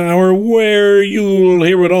Americana Hour, where you'll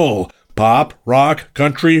hear it all. Pop, rock,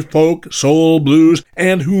 country, folk, soul, blues,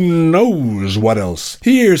 and who knows what else.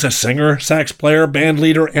 Here's a singer, sax player, band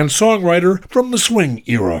leader, and songwriter from the swing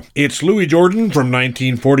era. It's Louis Jordan from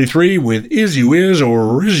 1943 with Is You Is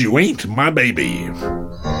or Is You Ain't My Baby.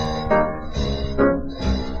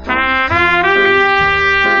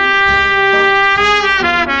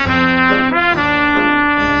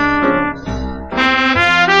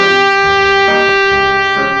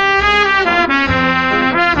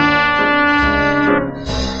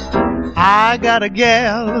 I got a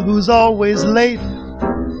gal who's always late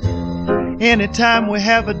anytime we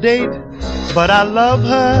have a date, but I love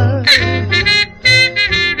her.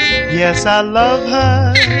 Yes, I love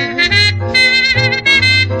her.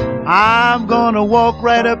 I'm gonna walk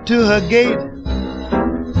right up to her gate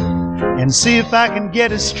and see if I can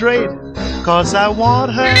get it straight, 'cause I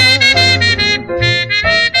want her.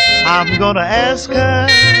 I'm gonna ask her,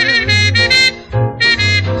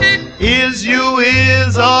 is you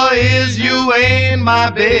is or is you ain't my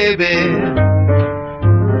baby?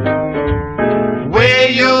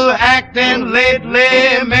 Way you acting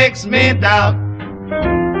lately makes me doubt.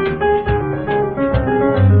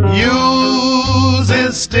 You's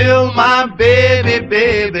is still my baby,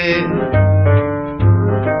 baby.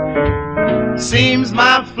 Seems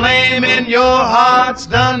my flame in your heart's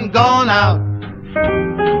done gone out.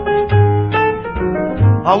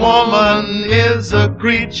 A woman is a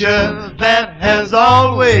creature that has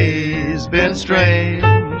always been strange.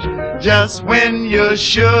 Just when you're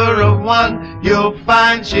sure of one, you'll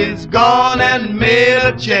find she's gone and made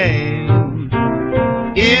a change.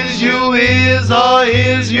 Is you is or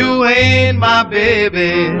is you ain't my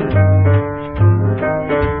baby?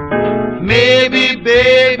 Maybe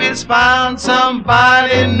baby's found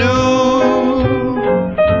somebody new.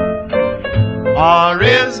 Or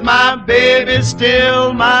is my baby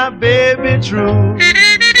still my baby true?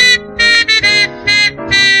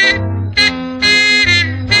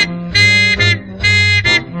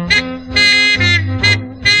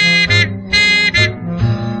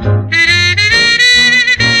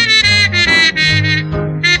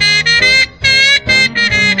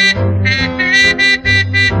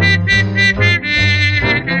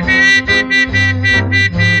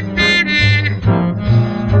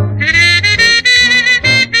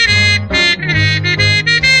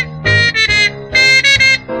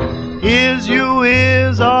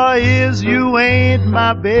 Is you ain't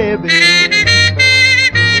my baby?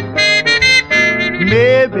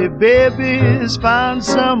 Maybe baby's found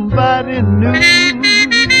somebody new.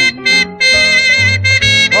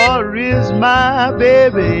 Or is my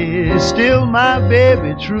baby still my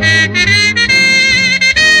baby true?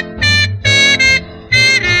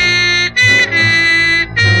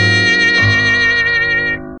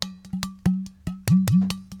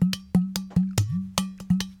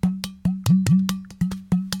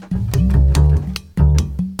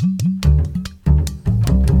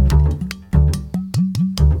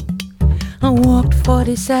 I walked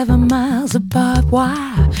 47 miles of barbed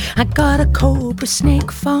wire. I got a cobra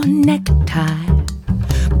snake for a necktie.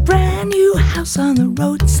 Brand new house on the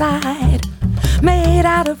roadside, made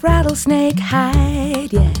out of rattlesnake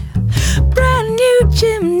hide, yeah. Brand new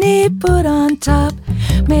chimney put on top,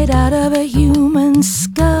 made out of a human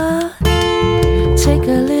skull. Take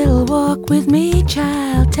a little walk with me,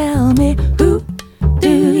 child. Tell me, who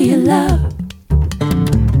do you love?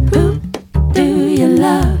 Who do you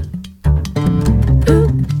love? Who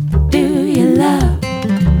do you love?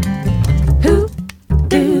 Who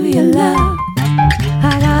do you love?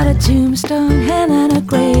 I got a tombstone hand and a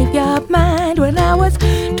graveyard mind. When I was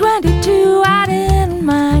 22, I didn't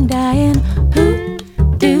mind dying. Who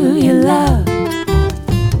do you love?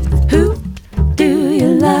 Who do you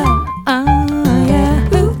love? Oh yeah,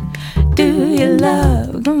 who do you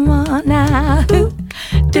love? Come on now, who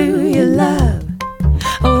do you love?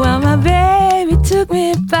 Well, my baby took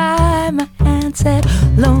me by my hand, said,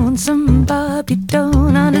 lonesome Bob, you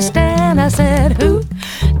don't understand. I said, who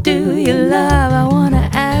do you love? I wanna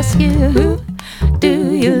ask you, who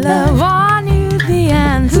do you love? I knew the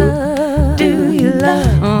answer. Who do you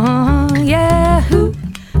love? Yeah, who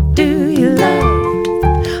do you love?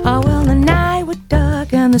 Oh, well, the night was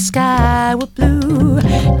dark and the sky was blue.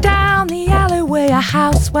 Down the alleyway a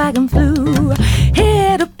house wagon flew.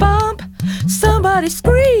 Hit a bump, somebody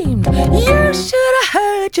screamed. You should have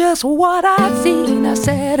heard just what I'd seen. I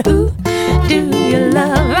said, who do you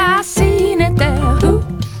love? I seen it there. Who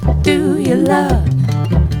do you love?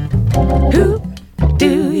 Who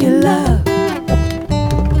do you love?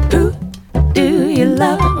 Who do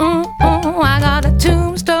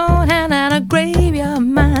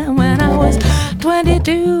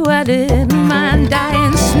I didn't mind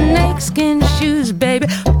dying. Snakeskin shoes, baby,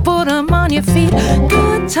 put 'em on your feet.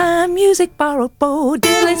 Good time music, borrow Bo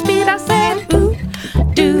Diddley's beat. I said, who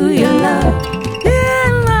do you love?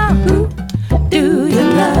 Yeah, love. Who do you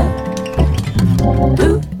love?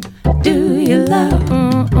 Who do you love?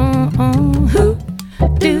 Who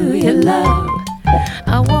do you love?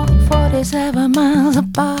 I walked 47 miles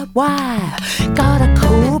of barbed wire. Got a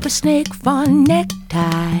cobra snake for a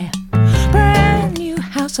necktie. Brand new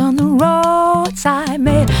house on the roadside,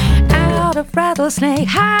 made out of rattlesnake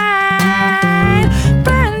hide.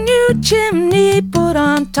 Brand new chimney put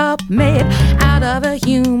on top, made out of a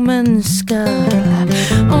human skull.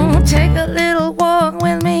 Oh, take a little walk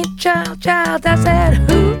with me, child, child. I said,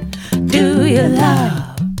 who do you love?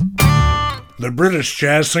 The British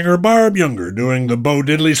jazz singer Barb Younger doing the Bo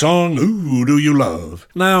Diddley song, Who Do You Love?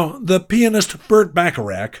 Now, the pianist Burt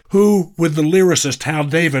Bacharach, who, with the lyricist Hal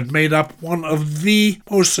David, made up one of the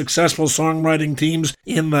most successful songwriting teams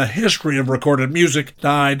in the history of recorded music,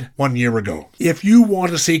 died 1 year ago. If you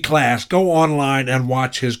want to see class, go online and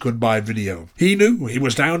watch his goodbye video. He knew he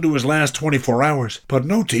was down to his last 24 hours, but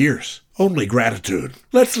no tears. Only gratitude.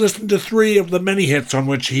 Let's listen to 3 of the many hits on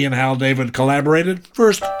which he and Hal David collaborated.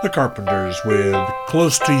 First, the Carpenters with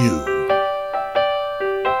Close to You.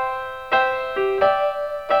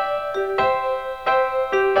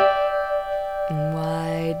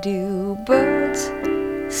 Why do birds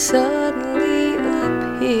suddenly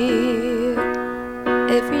appear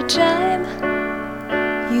every time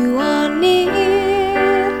you are near?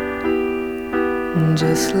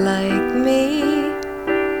 Just like me,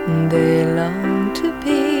 they long to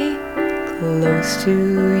be close to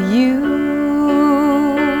you.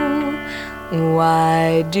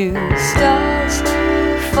 Why do stars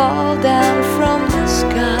fall down from the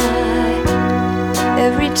sky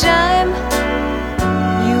every time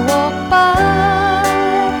you walk by?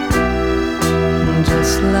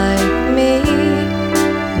 Just like me,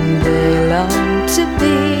 they long to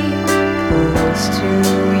be close to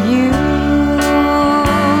you.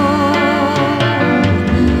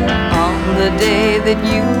 The day that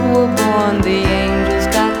you were born, the angels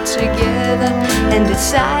got together and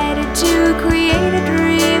decided to create a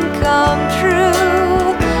dream come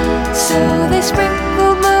true. So they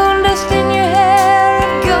sprinkled moon dust in your hair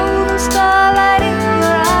and golden starlight in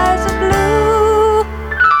your eyes of blue.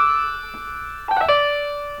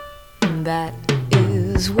 That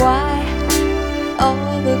is why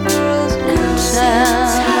all the girls in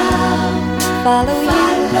town follow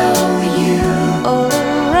you all around.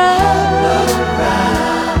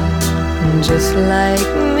 Just like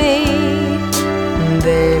me,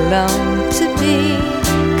 they long to be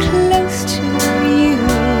close to you.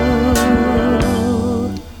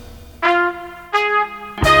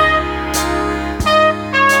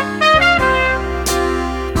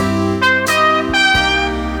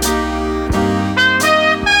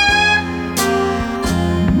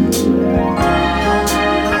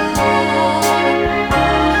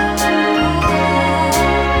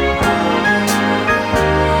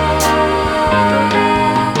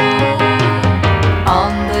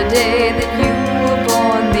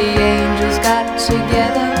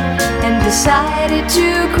 Decided to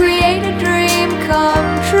create a dream come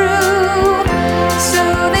true. So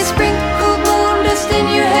they sprinkled moon dust in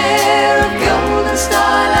your hair, a golden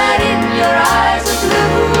starlight in your eyes of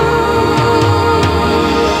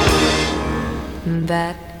blue.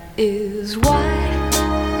 That is why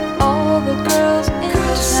all the girls in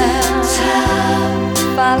town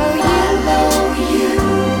follow you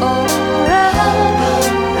all around.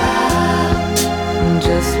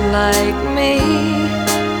 Just like me,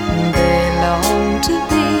 long to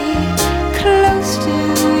be close to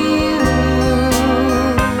you.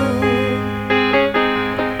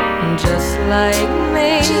 Just like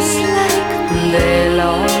me, they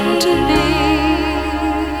long to be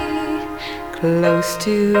close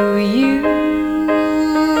to you.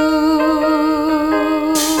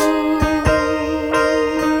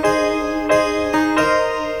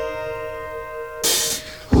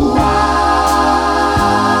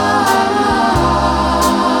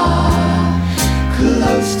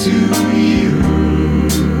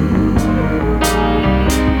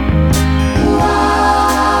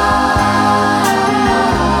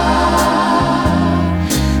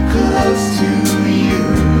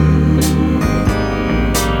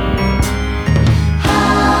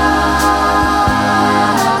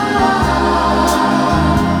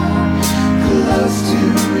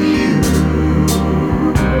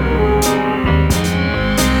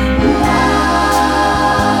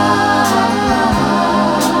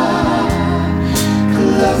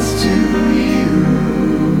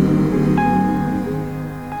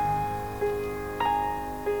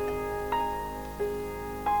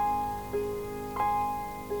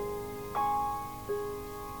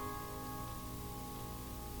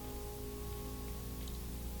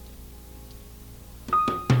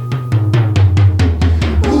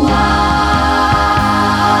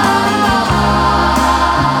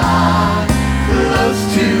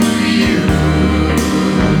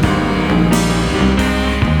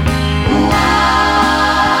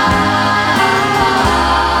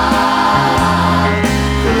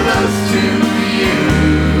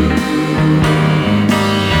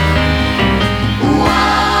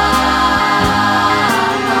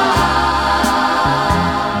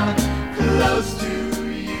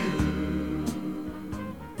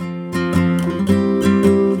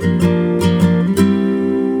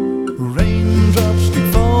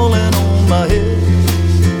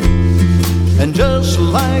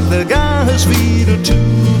 The guy's feet are too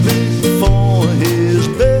big for his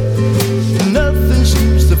bed. Nothing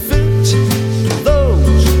seems to fit.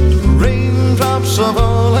 Those raindrops are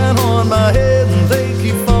falling on my head and they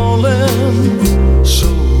keep falling. So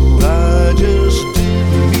I just did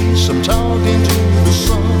me some talking to the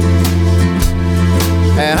sun.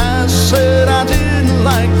 And I said I didn't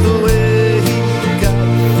like the way he got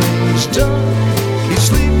things done. He's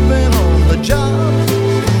sleeping on the job.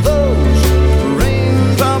 Those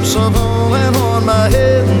raindrops are falling on my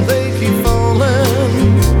head and they keep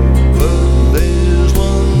falling. But there's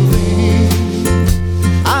one thing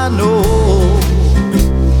I know.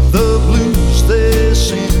 The blues they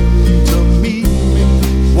send to meet me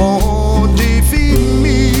won't defeat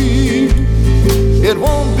me. It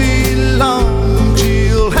won't be long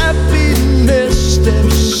till happiness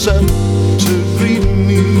steps up to greet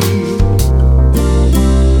me.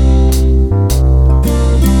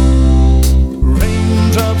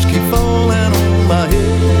 Raindrops keep falling on my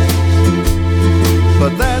head,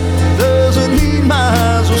 but that doesn't mean my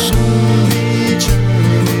eyes will soon be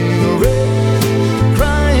turning red.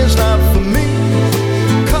 Crying's not for me,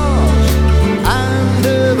 'cause I'm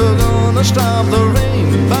never gonna stop the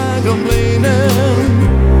rain by complaining.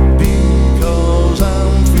 Because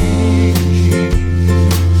I'm free,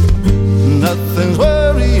 nothing's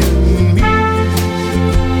worrying me.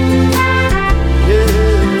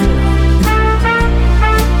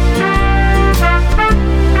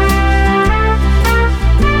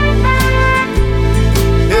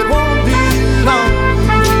 It won't be long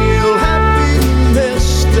till happiness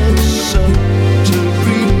steps up to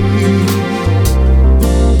greet me.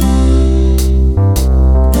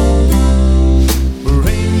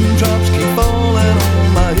 Raindrops keep falling on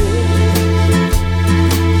my head,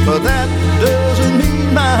 but that doesn't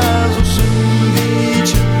mean my eyes will soon be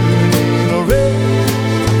turning red.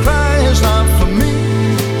 Crying's not for me,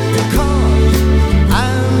 'cause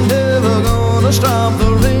I'm never gonna stop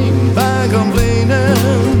the rain by complaining.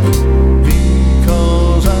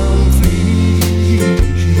 Because I'm free,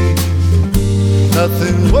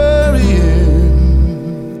 nothing's worrying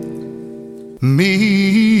me.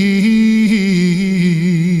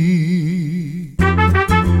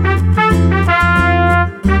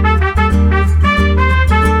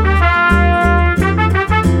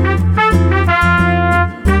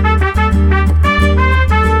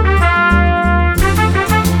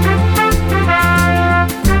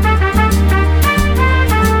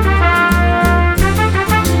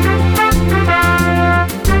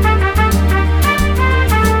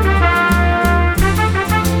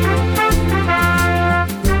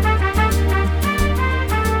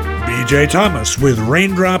 B.J. Thomas with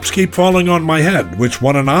Raindrops Keep Falling on My Head, which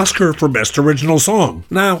won an Oscar for Best Original Song.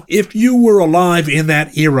 Now, if you were alive in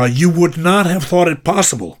that era, you would not have thought it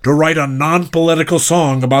possible to write a non-political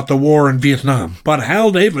song about the war in Vietnam. But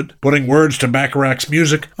Hal David, putting words to Bacharach's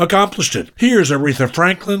music, accomplished it. Here's Aretha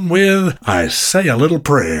Franklin with I Say a Little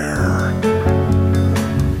Prayer.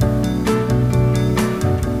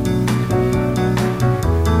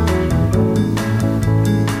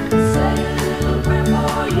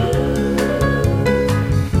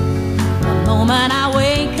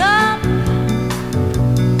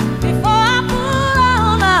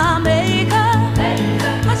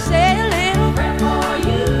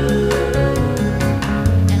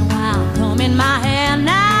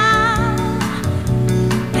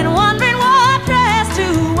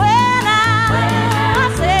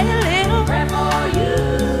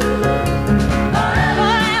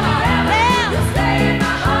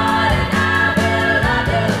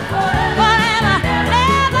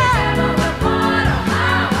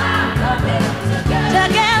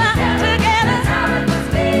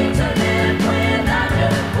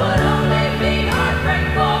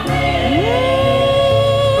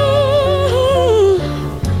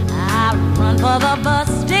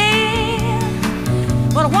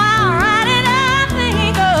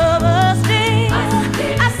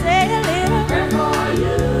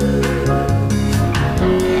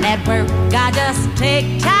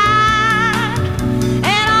 Take time,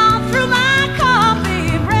 and all through my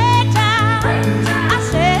coffee break time, I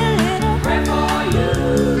say a little prayer for you.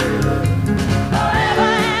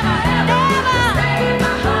 Forever and ever, stay in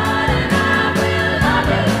my heart, and I will love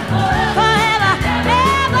you forever and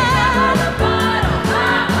ever. The bottom of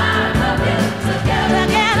my love you together.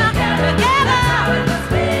 How it must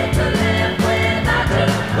be to live without you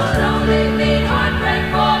would only mean heartbreak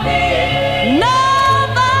for me.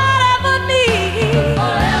 Nobody but me.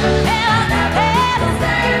 Forever.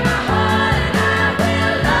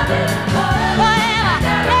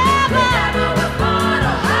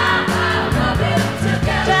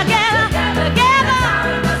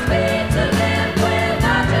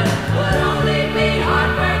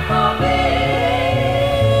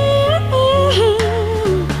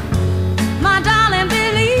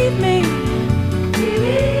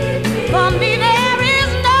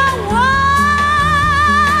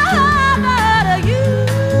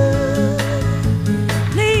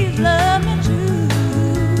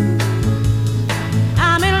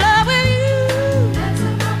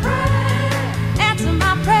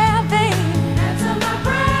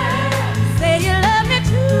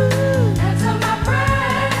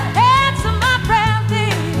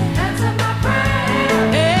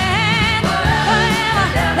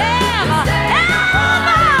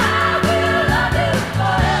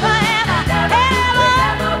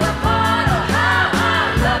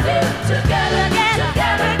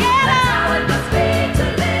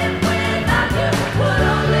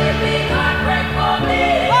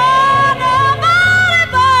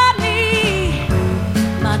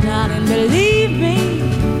 darling, believe me.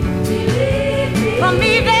 For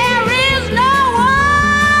me, there is no one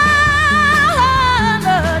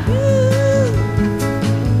but you.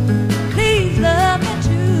 Please love me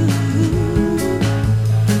too.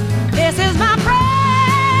 This is my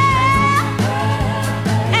prayer.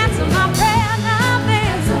 Answer my prayer now,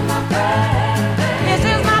 baby. This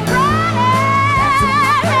is my prayer.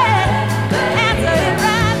 Answer it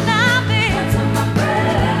right now, baby.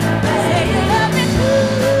 Say you love me too.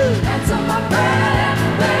 Answer my prayer.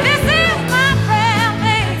 This is my prayer,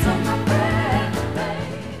 baby.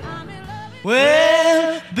 Well,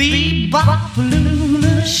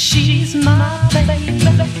 Bebop-a-lula, she's my baby.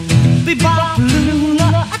 Bebop-a-lula,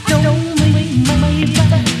 I don't mean my baby.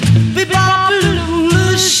 Bebop-a-lula,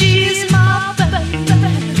 she's my baby.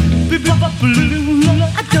 Bebop-a-lula,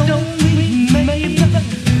 I don't mean my baby.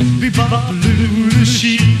 Bebop-a-lula,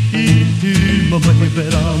 she's my baby,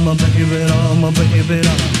 my baby, my baby.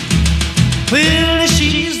 Well,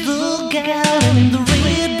 she's the gal in the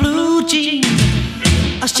red blue jeans.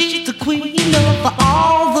 She's the queen of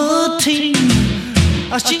all the team.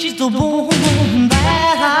 She's the woman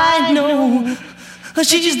that I know.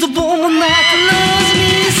 She's the woman that loves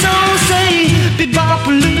me so. Say,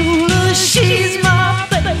 Bebop-a-lula, she's my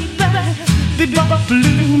baby.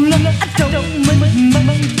 Bebop-a-lula, I don't mean my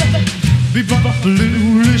baby.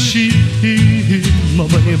 Bebop-a-lula, she's my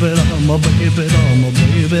baby, my baby, my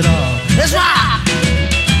baby. Let's rock!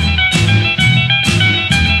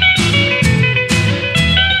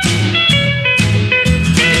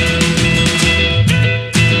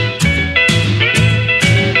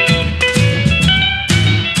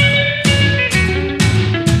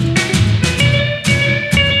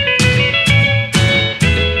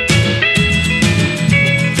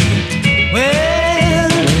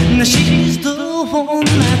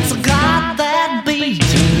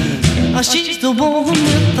 She's the one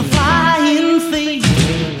with the flying feet.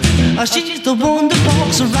 She's the one that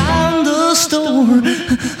walks around the store.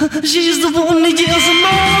 She's the one that yells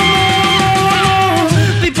more.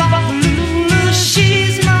 Bebop-a-lula,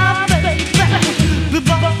 she's my baby.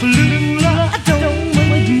 Bebop-a-lula, I don't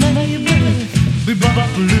mean my baby.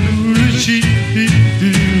 Bebop-a-lula, she's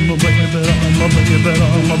my baby, my baby,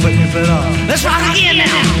 my baby. Let's rock again now.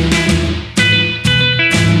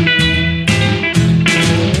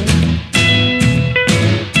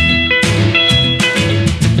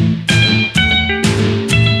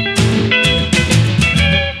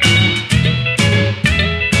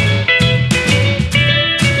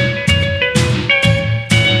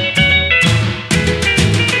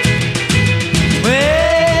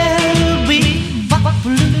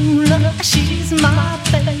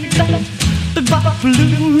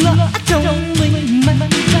 Bebop-a-lula, I don't mean my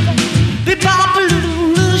baby.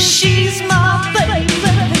 Bebop-a-lula, she's my baby.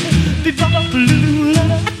 Bebop-a-lula,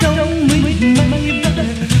 I don't mean my baby.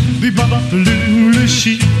 Bebop-a-lula,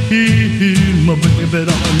 she's my baby, my baby,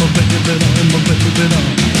 my baby.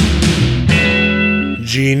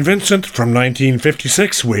 Gene Vincent from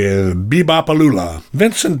 1956 with Bebop-a-lula.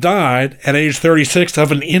 Vincent died at age 36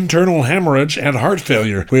 of an internal hemorrhage and heart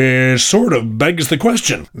failure, which sort of begs the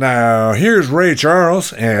question. Now, here's Ray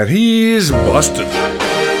Charles, and he's busted.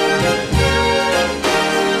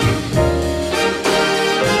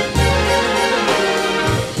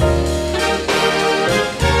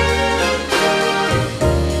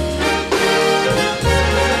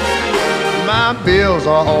 My bills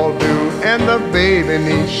are all due, and the baby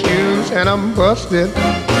needs shoes, and I'm busted.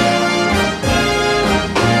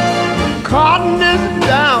 Cotton is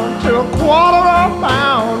down to a quarter of a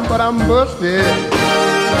pound, but I'm busted.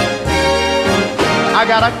 I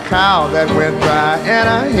got a cow that went dry and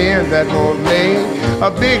a hen that won't lay. A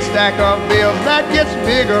big stack of bills that gets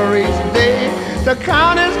bigger each day. The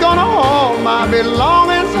county's gonna haul my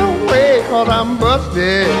belongings away, 'cause I'm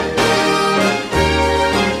busted.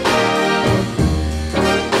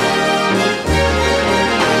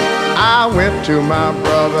 I went to my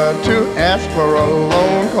brother to ask for a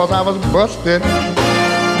loan, 'cause I was busted.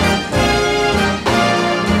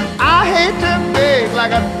 I hate to beg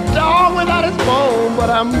like a dog without his bone, but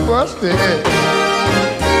I'm busted.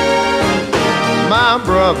 My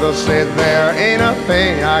brother said there ain't a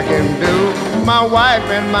thing I can do. My wife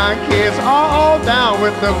and my kids are all down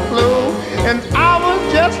with the flu, and I was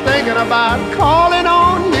just thinking about calling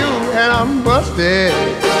on you, and I'm busted.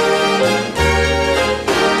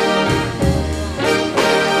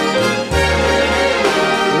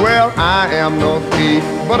 Well, I am no thief,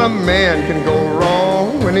 but a man can go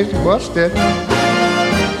wrong when he's busted.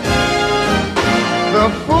 The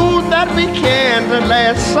food that we canned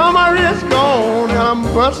last summer is gone, and I'm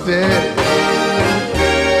busted.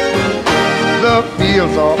 The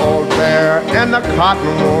fields are all bare and the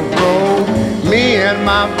cotton won't grow. Me and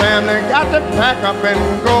my family got to pack up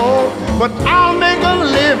and go. But I'll make a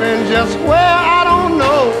living just where I don't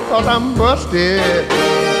know, 'cause I'm busted,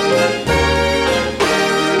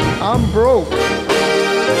 I'm broke,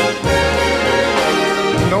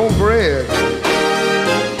 no bread,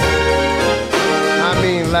 I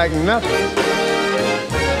mean like nothing.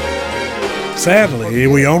 Sadly,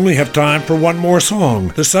 we only have time for one more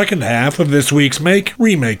song, the second half of this week's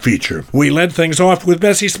Remake feature. We led things off with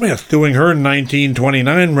Bessie Smith doing her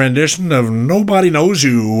 1929 rendition of Nobody Knows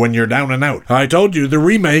You When You're Down and Out. I told you the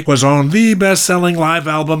remake was on the best-selling live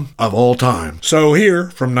album of all time. So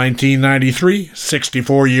here, from 1993,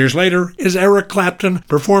 64 years later, is Eric Clapton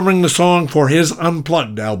performing the song for his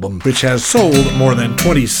Unplugged album, which has sold more than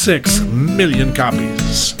 26 million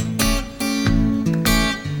copies.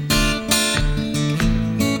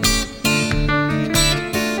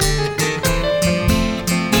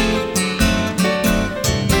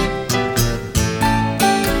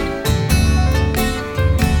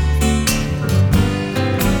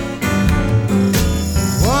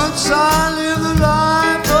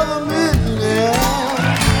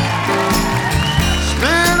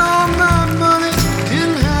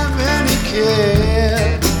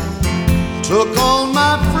 Took all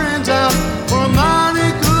my friends out for a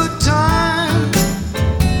mighty good time.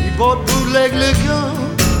 We bought bootleg liquor,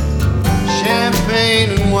 champagne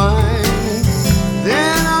and wine.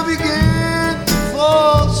 Then I began to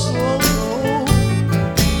fall so low.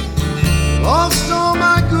 Lost all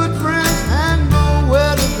my good friends and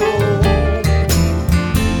nowhere to go.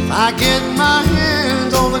 If I get my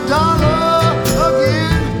hands on a dollar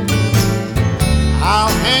again, I'll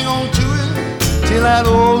hang on to it till that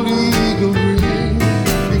old eagle ring,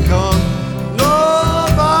 because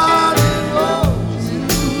nobody loves you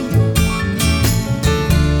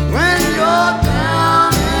when you're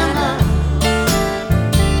down and out.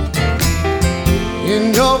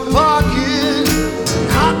 In your pocket,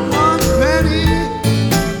 not one penny,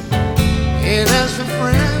 and as for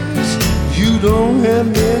friends, you don't have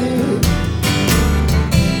many.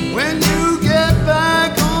 When you get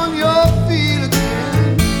back on your feet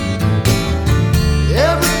again,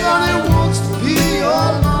 everybody wants to be your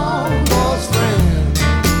long-lost friend.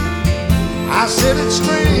 I said it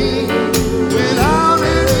straight, without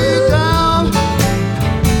any doubt.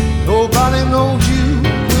 Nobody knows you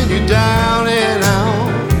when you're down and out.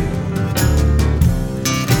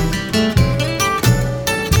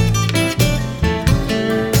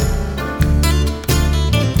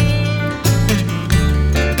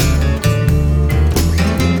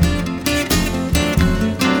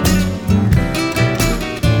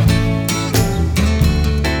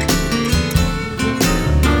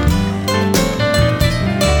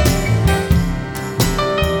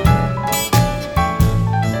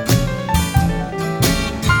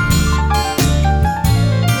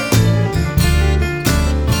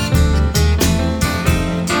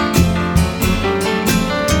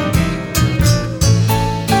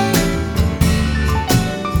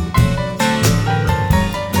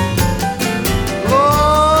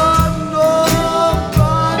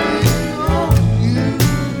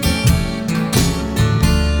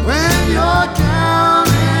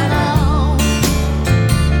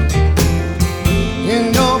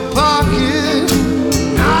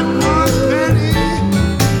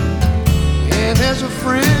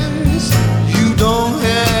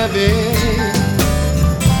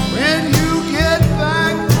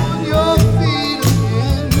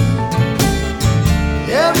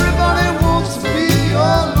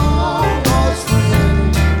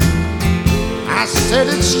 Said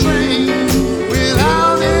it straight,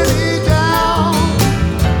 without any doubt.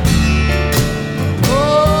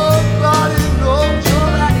 Nobody knows you.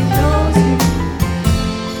 Nobody knows you.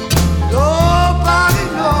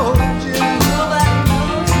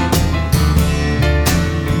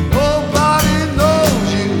 Nobody knows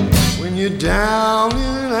you when you're down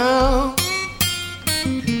and out.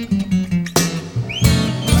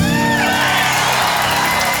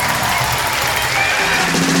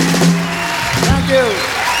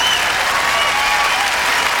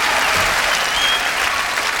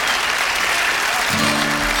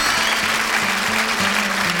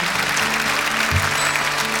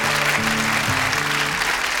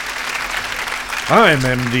 I'm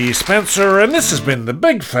MD Spencer, and this has been the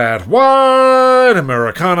Big Fat White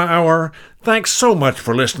Americana Hour. Thanks so much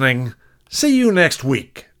for listening. See you next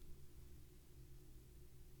week.